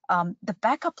 The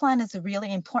backup plan is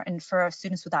really important for our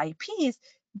students with IEPs,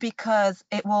 because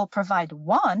it will provide,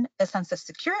 one, a sense of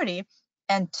security,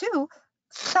 and two,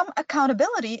 some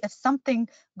accountability. If something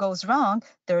goes wrong,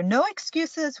 there are no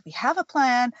excuses. We have a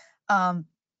plan.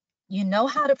 You know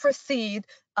how to proceed.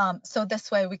 So this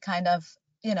way we kind of,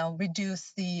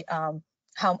 reduce the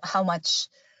how much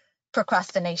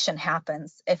procrastination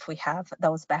happens if we have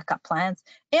those backup plans.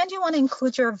 And you want to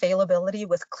include your availability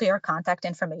with clear contact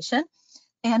information.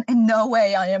 And in no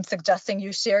way I am suggesting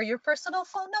you share your personal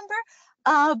phone number,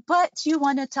 but you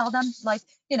want to tell them, like,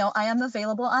 I am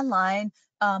available online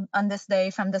on this day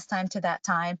from this time to that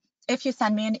time. If you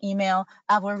send me an email,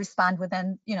 I will respond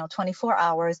within 24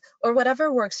 hours, or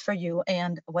whatever works for you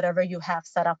and whatever you have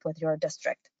set up with your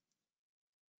district.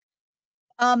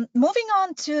 Moving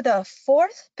on to the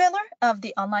fourth pillar of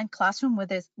the online classroom,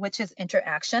 which is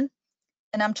interaction.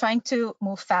 and I'm trying to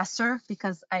move faster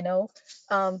because I know,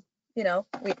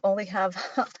 we only have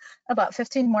about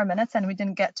 15 more minutes and we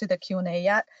didn't get to the Q&A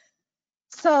yet.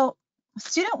 So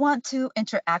student want to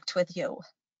interact with you,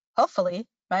 hopefully,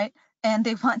 right? And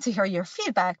they want to hear your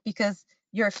feedback because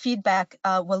your feedback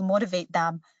will motivate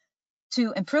them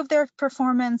to improve their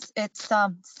performance. It's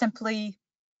simply,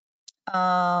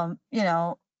 they're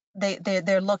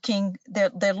looking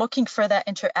for that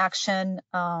interaction.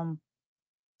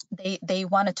 They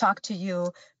want to talk to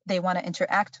you. They want to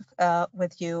interact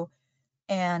with you,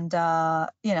 and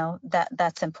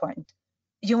that's important.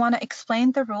 You want to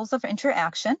explain the rules of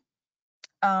interaction.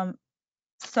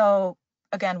 So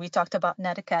again, we talked about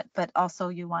netiquette, but also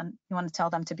you want to tell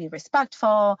them to be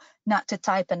respectful, not to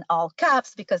type in all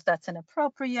caps because that's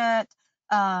inappropriate.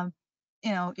 Um,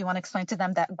 you want to explain to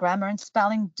them that grammar and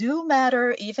spelling do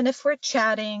matter, even if we're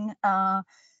chatting.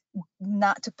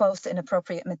 Not to post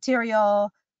inappropriate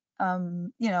material.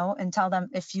 And tell them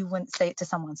if you wouldn't say it to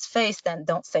someone's face, then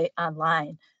don't say it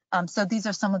online. So these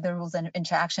are some of the rules and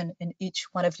interaction, and each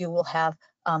one of you will have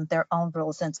their own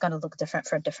rules, and it's going to look different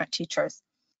for different teachers.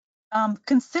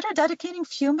 Consider dedicating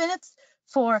few minutes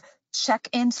for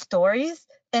check-in stories.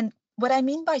 And what I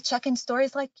mean by check-in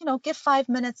stories, like, give 5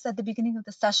 minutes at the beginning of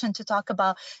the session to talk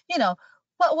about,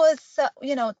 what was,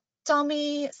 tell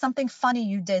me something funny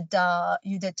you did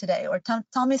today, or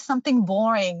tell me something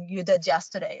boring you did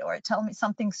yesterday, or tell me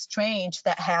something strange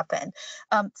that happened.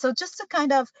 So just to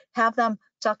kind of have them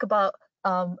talk about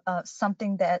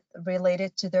something that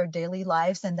related to their daily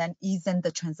lives, and then ease in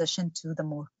the transition to the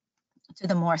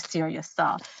more serious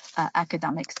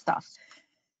academic stuff.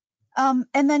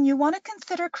 And then you want to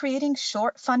consider creating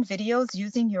short, fun videos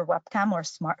using your webcam or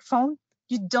smartphone.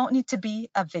 You don't need to be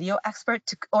a video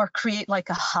expert or create like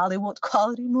a Hollywood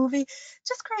quality movie.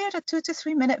 Just create a 2 to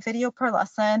 3 minute video per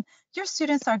lesson. Your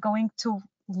students are going to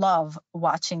love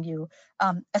watching you,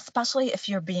 especially if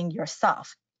you're being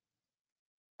yourself.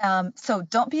 So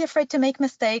don't be afraid to make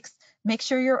mistakes. Make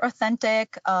sure you're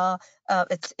authentic.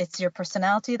 It's your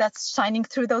personality that's shining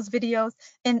through those videos.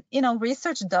 And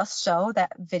research does show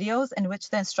that videos in which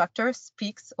the instructor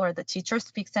speaks or the teacher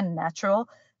speaks in natural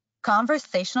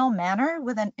conversational manner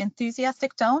with an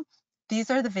enthusiastic tone,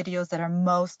 these are the videos that are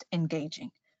most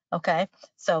engaging. Okay,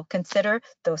 so consider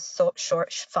those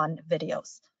short, fun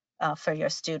videos for your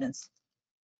students.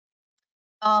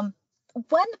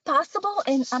 When possible,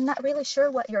 and I'm not really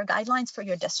sure what your guidelines for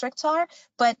your districts are,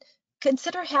 but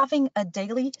consider having a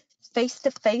daily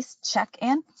face-to-face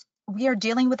check-in. We are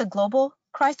dealing with a global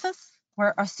crisis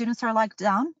where our students are locked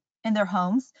down in their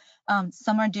homes.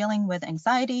 Some are dealing with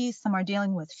anxiety, some are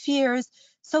dealing with fears.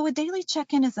 So a daily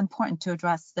check-in is important to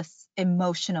address this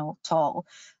emotional toll.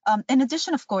 In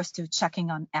addition, of course, to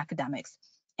checking on academics,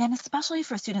 and especially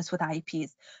for students with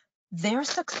IEPs. Their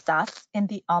success in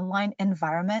the online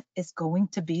environment is going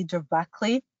to be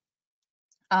directly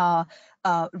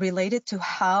related to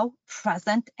how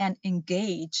present and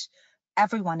engaged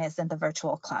everyone is in the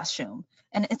virtual classroom.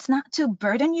 And it's not to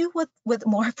burden you with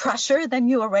more pressure than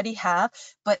you already have,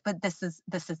 but this is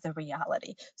the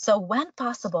reality. So when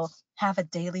possible, have a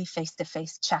daily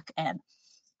face-to-face check-in.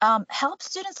 Help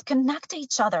students connect to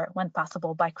each other when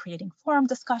possible by creating forum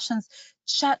discussions,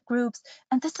 chat groups,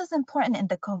 and this is important in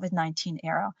the COVID-19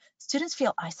 era. Students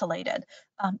feel isolated.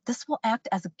 This will act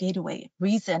as a gateway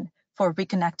reason for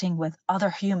reconnecting with other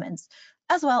humans,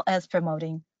 as well as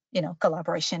promoting,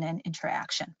 collaboration and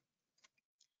interaction.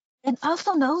 And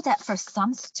also know that for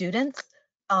some students,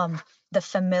 the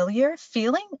familiar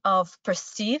feeling of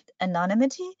perceived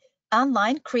anonymity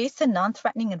online creates a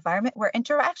non-threatening environment where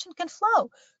interaction can flow.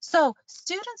 So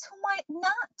students who might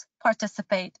not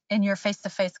participate in your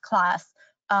face-to-face class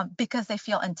because they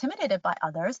feel intimidated by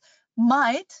others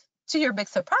might, to your big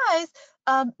surprise,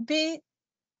 be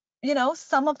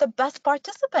some of the best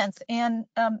participants and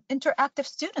interactive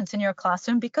students in your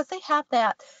classroom because they have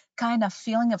that kind of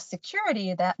feeling of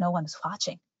security that no one's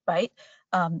watching, right?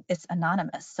 It's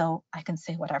anonymous, so I can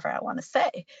say whatever I want to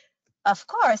say. Of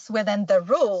course, within the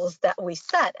rules that we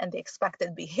set and the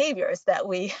expected behaviors that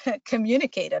we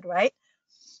communicated, right?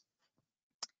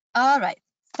 All right,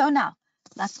 so now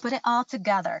let's put it all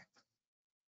together.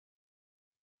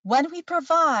 When we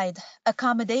provide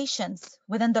accommodations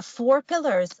within the 4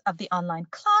 pillars of the online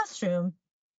classroom,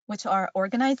 which are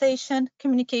organization,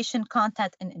 communication,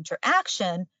 content, and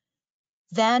interaction,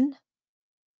 then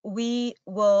we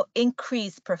will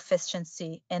increase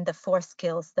proficiency in the 4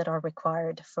 skills that are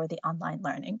required for the online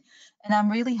learning. And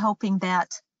I'm really hoping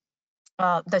that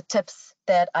the tips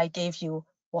that I gave you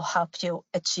will help you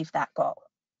achieve that goal.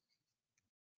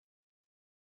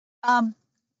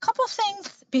 Couple of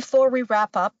things before we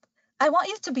wrap up. I want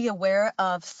you to be aware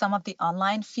of some of the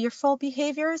online fearful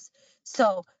behaviors.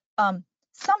 So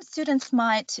some students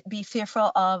might be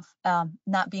fearful of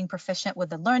not being proficient with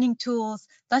the learning tools.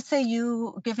 Let's say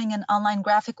you giving an online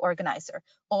graphic organizer,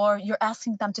 or you're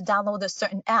asking them to download a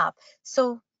certain app.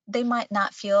 So they might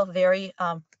not feel very,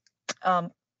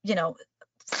 you know,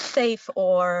 safe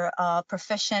or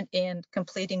proficient in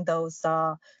completing those,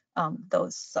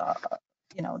 those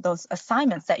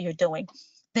assignments that you're doing.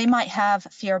 They might have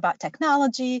fear about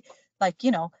technology, like,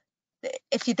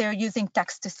 if they're using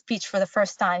text to speech for the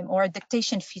first time or a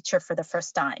dictation feature for the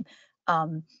first time.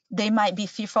 They might be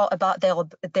fearful about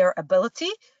their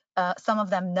ability. Some of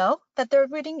them know that they're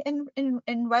reading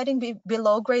and writing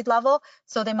below grade level,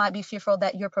 so they might be fearful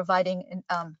that you're providing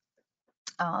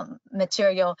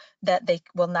material that they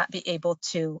will not be able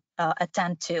to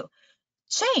attend to.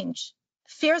 Change,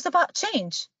 fears about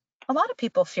change. A lot of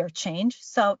people fear change,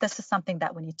 so this is something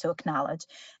that we need to acknowledge.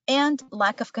 And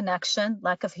lack of connection,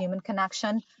 lack of human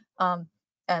connection.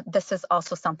 This is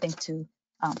also something to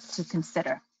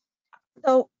consider.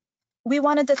 So we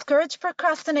want to discourage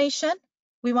procrastination.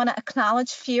 We want to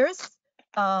acknowledge fears.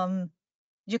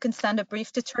 You can send a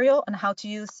brief tutorial on how to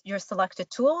use your selected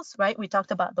tools, right? We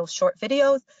talked about those short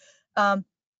videos.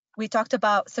 We talked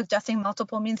about suggesting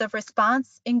multiple means of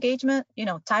response engagement,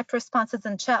 typed responses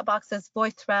in chat boxes,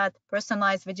 voice thread,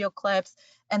 personalized video clips,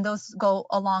 and those go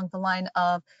along the line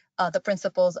of the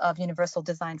principles of universal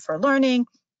design for learning.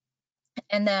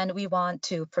 And then we want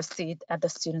to proceed at the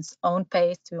student's own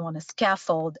pace. We want to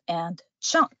scaffold and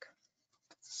chunk.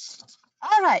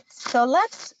 All right, so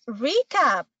let's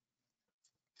recap.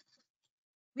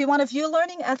 We want to view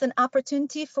learning as an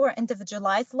opportunity for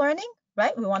individualized learning,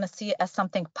 right? We want to see it as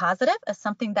something positive, as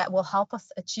something that will help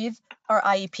us achieve our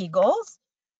IEP goals.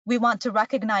 We want to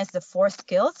recognize the 4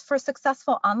 skills for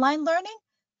successful online learning.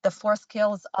 The 4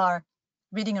 skills are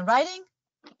reading and writing,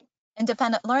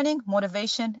 independent learning,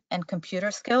 motivation, and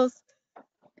computer skills.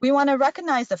 We want to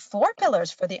recognize the 4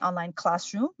 pillars for the online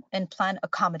classroom and plan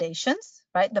accommodations,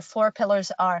 right? The 4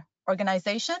 pillars are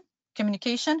organization,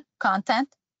 communication, content,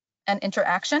 and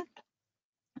interaction.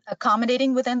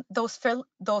 Accommodating within those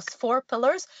 4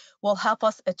 pillars will help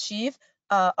us achieve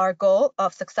our goal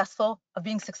of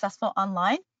being successful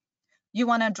online. You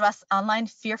want to address online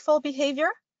fearful behavior,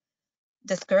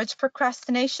 discourage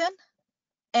procrastination,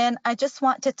 and I just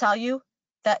want to tell you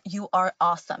that you are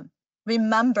awesome.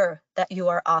 Remember that you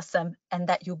are awesome and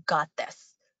that you got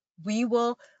this. We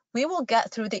will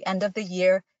get through the end of the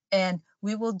year, and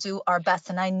we will do our best.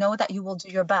 And I know that you will do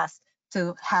your best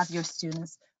to have your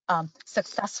students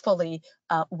successfully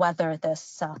weather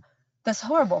this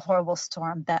horrible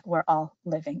storm that we're all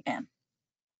living in.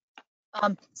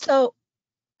 So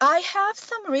I have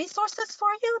some resources for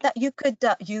you that you could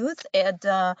use, and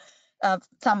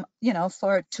some,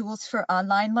 for tools for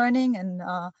online learning, and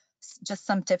just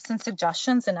some tips and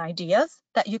suggestions and ideas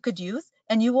that you could use.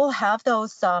 And you will have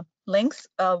those links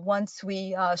once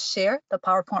we share the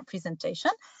PowerPoint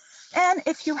presentation. And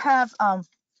if you have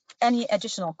any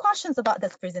additional questions about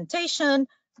this presentation,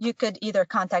 you could either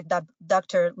contact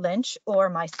Dr. Lynch or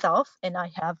myself, and I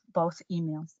have both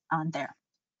emails on there.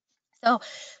 So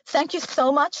thank you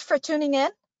so much for tuning in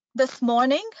this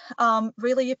morning.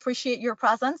 Really appreciate your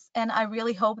presence, and I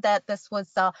really hope that this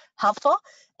was helpful.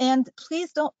 And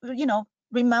please don't,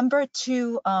 remember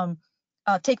to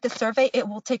take the survey. It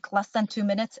will take less than 2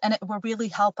 minutes, and it will really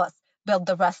help us build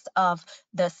the rest of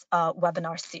this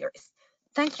webinar series.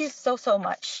 Thank you so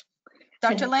much.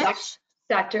 Dr. Lynch?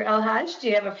 Dr. El-Haj, do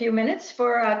you have a few minutes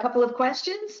for a couple of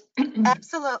questions?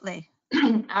 Absolutely.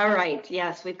 All right.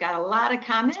 Yes, we've got a lot of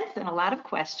comments and a lot of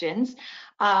questions.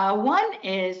 One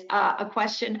is a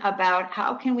question about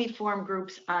how can we form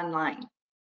groups online?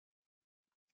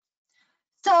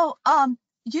 So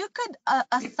you could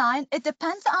assign, it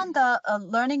depends on the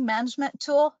learning management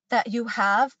tool that you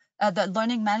have, the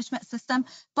learning management system,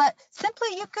 but simply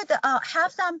you could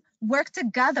have them work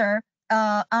together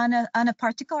on a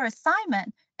particular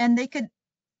assignment, and they could,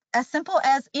 as simple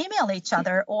as email each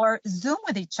other or Zoom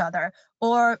with each other,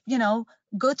 or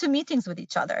go to meetings with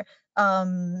each other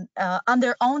on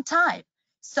their own time.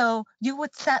 So you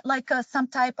would set like some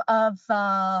type of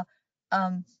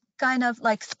kind of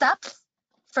like steps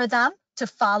for them to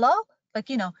follow. Like,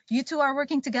 you 2 are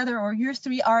working together, or you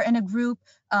 3 are in a group.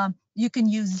 You can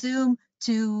use Zoom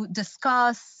to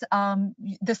discuss,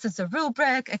 this is a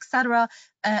rubric, etc.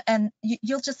 And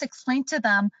you'll just explain to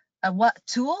them what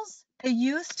tools they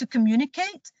use to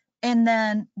communicate, and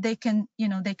then they can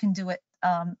do it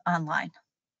online.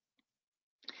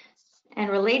 And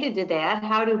related to that,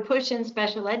 how do push and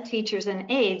special ed teachers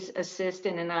and aides assist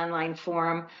in an online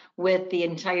forum with the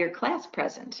entire class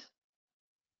present?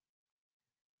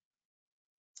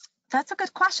 That's a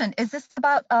good question. Is this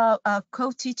about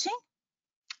co-teaching?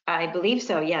 I believe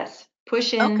so, yes.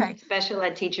 Push in Okay. special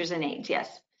ed teachers and aides,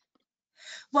 yes.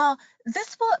 Well,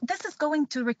 this is going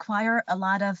to require a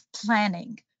lot of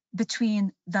planning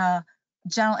between the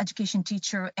general education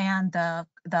teacher and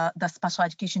the special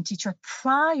education teacher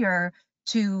prior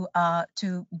to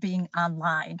being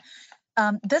online.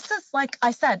 This is, like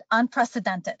I said,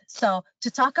 unprecedented. So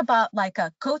to talk about like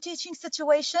a co-teaching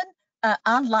situation,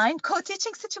 online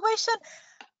co-teaching situation,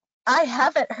 I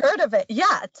haven't heard of it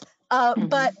yet. But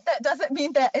Mhm. that doesn't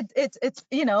mean that it's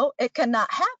it cannot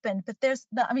happen. But there's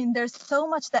so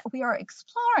much that we are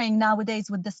exploring nowadays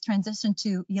with this transition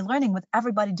to e-learning, with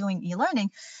everybody doing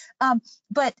e-learning.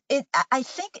 But I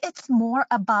think it's more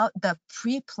about the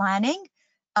pre-planning,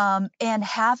 and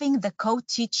having the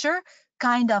co-teacher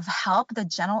kind of help the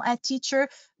general ed teacher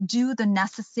do the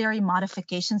necessary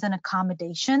modifications and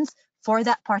accommodations for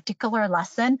that particular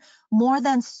lesson, more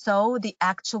than so the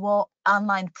actual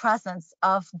online presence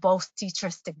of both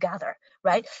teachers together,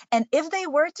 right? And if they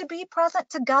were to be present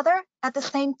together at the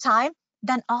same time,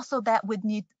 then also that would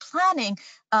need planning,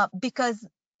 because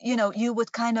you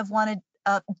would kind of want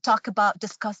to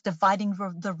discuss dividing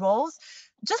the roles,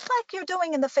 just like you're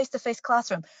doing in the face-to-face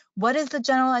classroom. What is the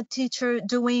general ed teacher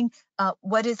doing?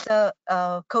 What is the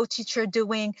co-teacher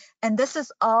doing? And this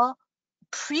is all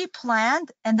pre-planned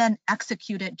and then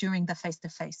executed during the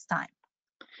face-to-face time.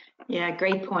 Yeah,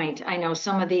 great point. I know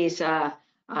some of these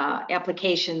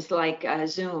applications like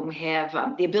Zoom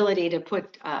have the ability to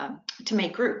to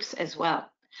make groups as well.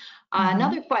 Mm-hmm.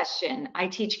 Another question. I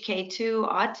teach K2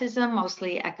 autism,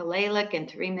 mostly echolalic and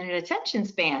 3-minute attention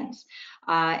spans.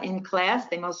 In class,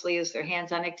 they mostly use their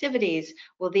hands-on activities.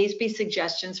 Will these be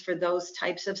suggestions for those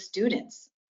types of students?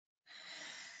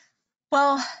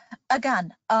 Well,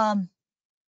 again,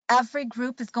 every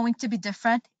group is going to be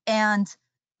different, and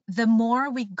the more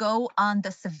we go on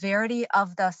the severity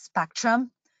of the spectrum,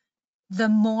 the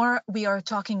more we are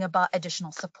talking about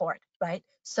additional support, right?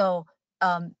 So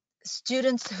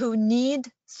students who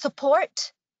need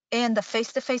support in the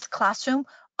face-to-face classroom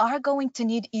are going to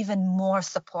need even more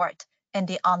support in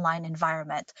the online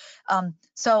environment.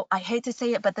 So I hate to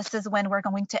say it, but this is when we're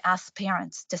going to ask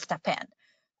parents to step in,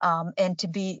 and to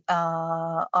be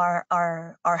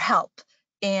our help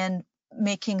in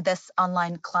making this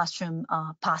online classroom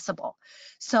possible.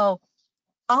 So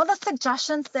all the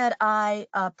suggestions that I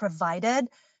provided,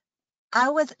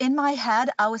 in my head,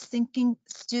 I was thinking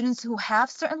students who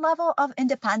have certain level of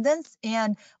independence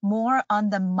and more on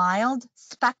the mild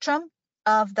spectrum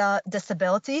of the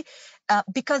disability,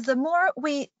 because the more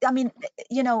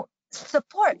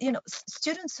support,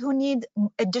 students who need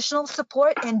additional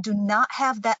support and do not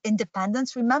have that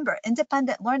independence. Remember,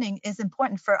 independent learning is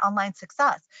important for online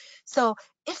success. So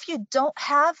if you don't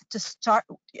have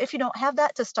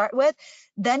that to start with,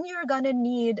 then you're going to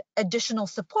need additional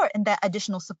support, and that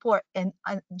additional support and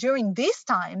during these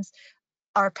times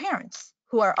are parents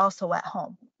who are also at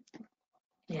home.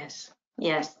 Yes,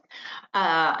 yes.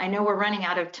 I know we're running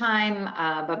out of time,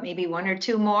 but maybe one or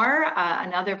two more.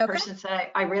 Another Okay. person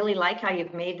said, I really like how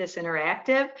you've made this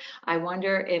interactive. I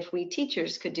wonder if we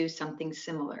teachers could do something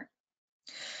similar.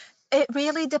 It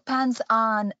really depends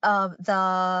on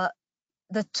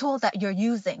the tool that you're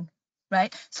using,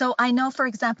 right? So I know, for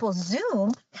example,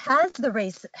 Zoom has the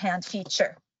raise hand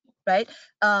feature, right?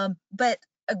 But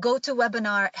a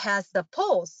GoToWebinar has the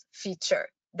polls feature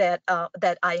that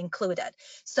I included.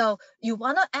 So you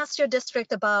want to ask your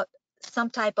district about some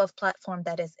type of platform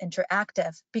that is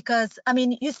interactive, because I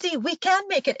mean, you see, we can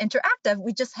make it interactive.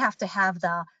 We just have to have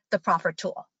the proper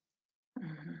tool.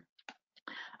 Mhm.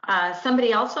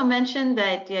 Somebody also mentioned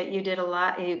that you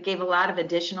gave a lot of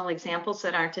additional examples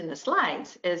that aren't in the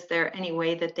slides. Is there any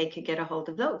way that they could get a hold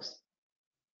of those?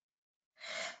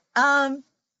 Um,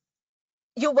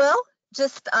 You will,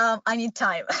 just I need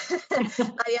time.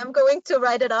 I am going to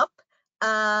write it up,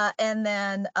 and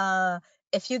then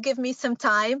if you give me some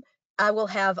time, I will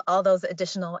have all those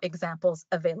additional examples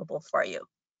available for you.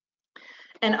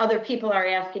 And other people are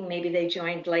asking, maybe they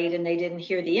joined late and they didn't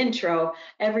hear the intro.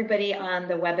 Everybody on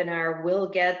the webinar will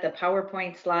get the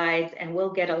PowerPoint slides and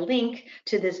will get a link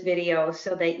to this video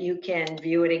so that you can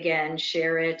view it again,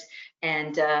 share it,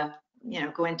 and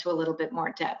go into a little bit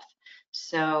more depth.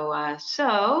 So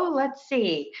let's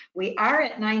see. We are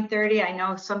at 9:30. I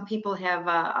know some people have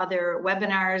other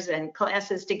webinars and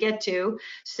classes to get to,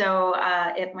 so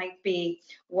it might be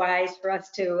wise for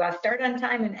us to start on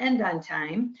time and end on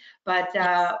time. But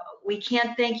Yes. we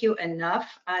can't thank you enough,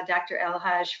 Dr.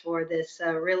 Elhaj, for this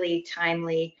really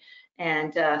timely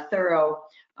and thorough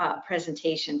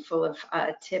presentation full of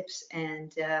tips,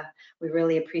 and we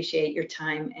really appreciate your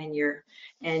time and your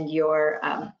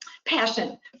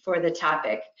passion for the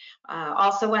topic.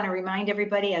 Also want to remind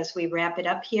everybody as we wrap it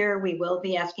up here, we will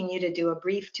be asking you to do a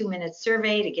brief 2-minute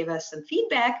survey to give us some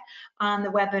feedback on the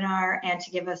webinar and to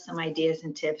give us some ideas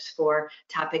and tips for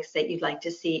topics that you'd like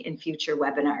to see in future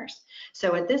webinars.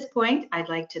 So at this point, I'd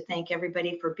like to thank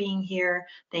everybody for being here.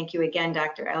 Thank you again,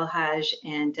 Dr. El-Haj,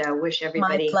 and wish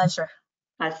everybody My pleasure.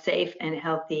 a safe and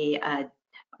healthy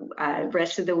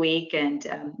rest of the week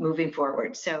and moving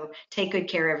forward. So take good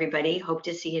care, everybody. Hope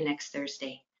to see you next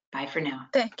Thursday. Bye for now.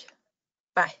 Thank you.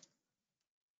 Bye.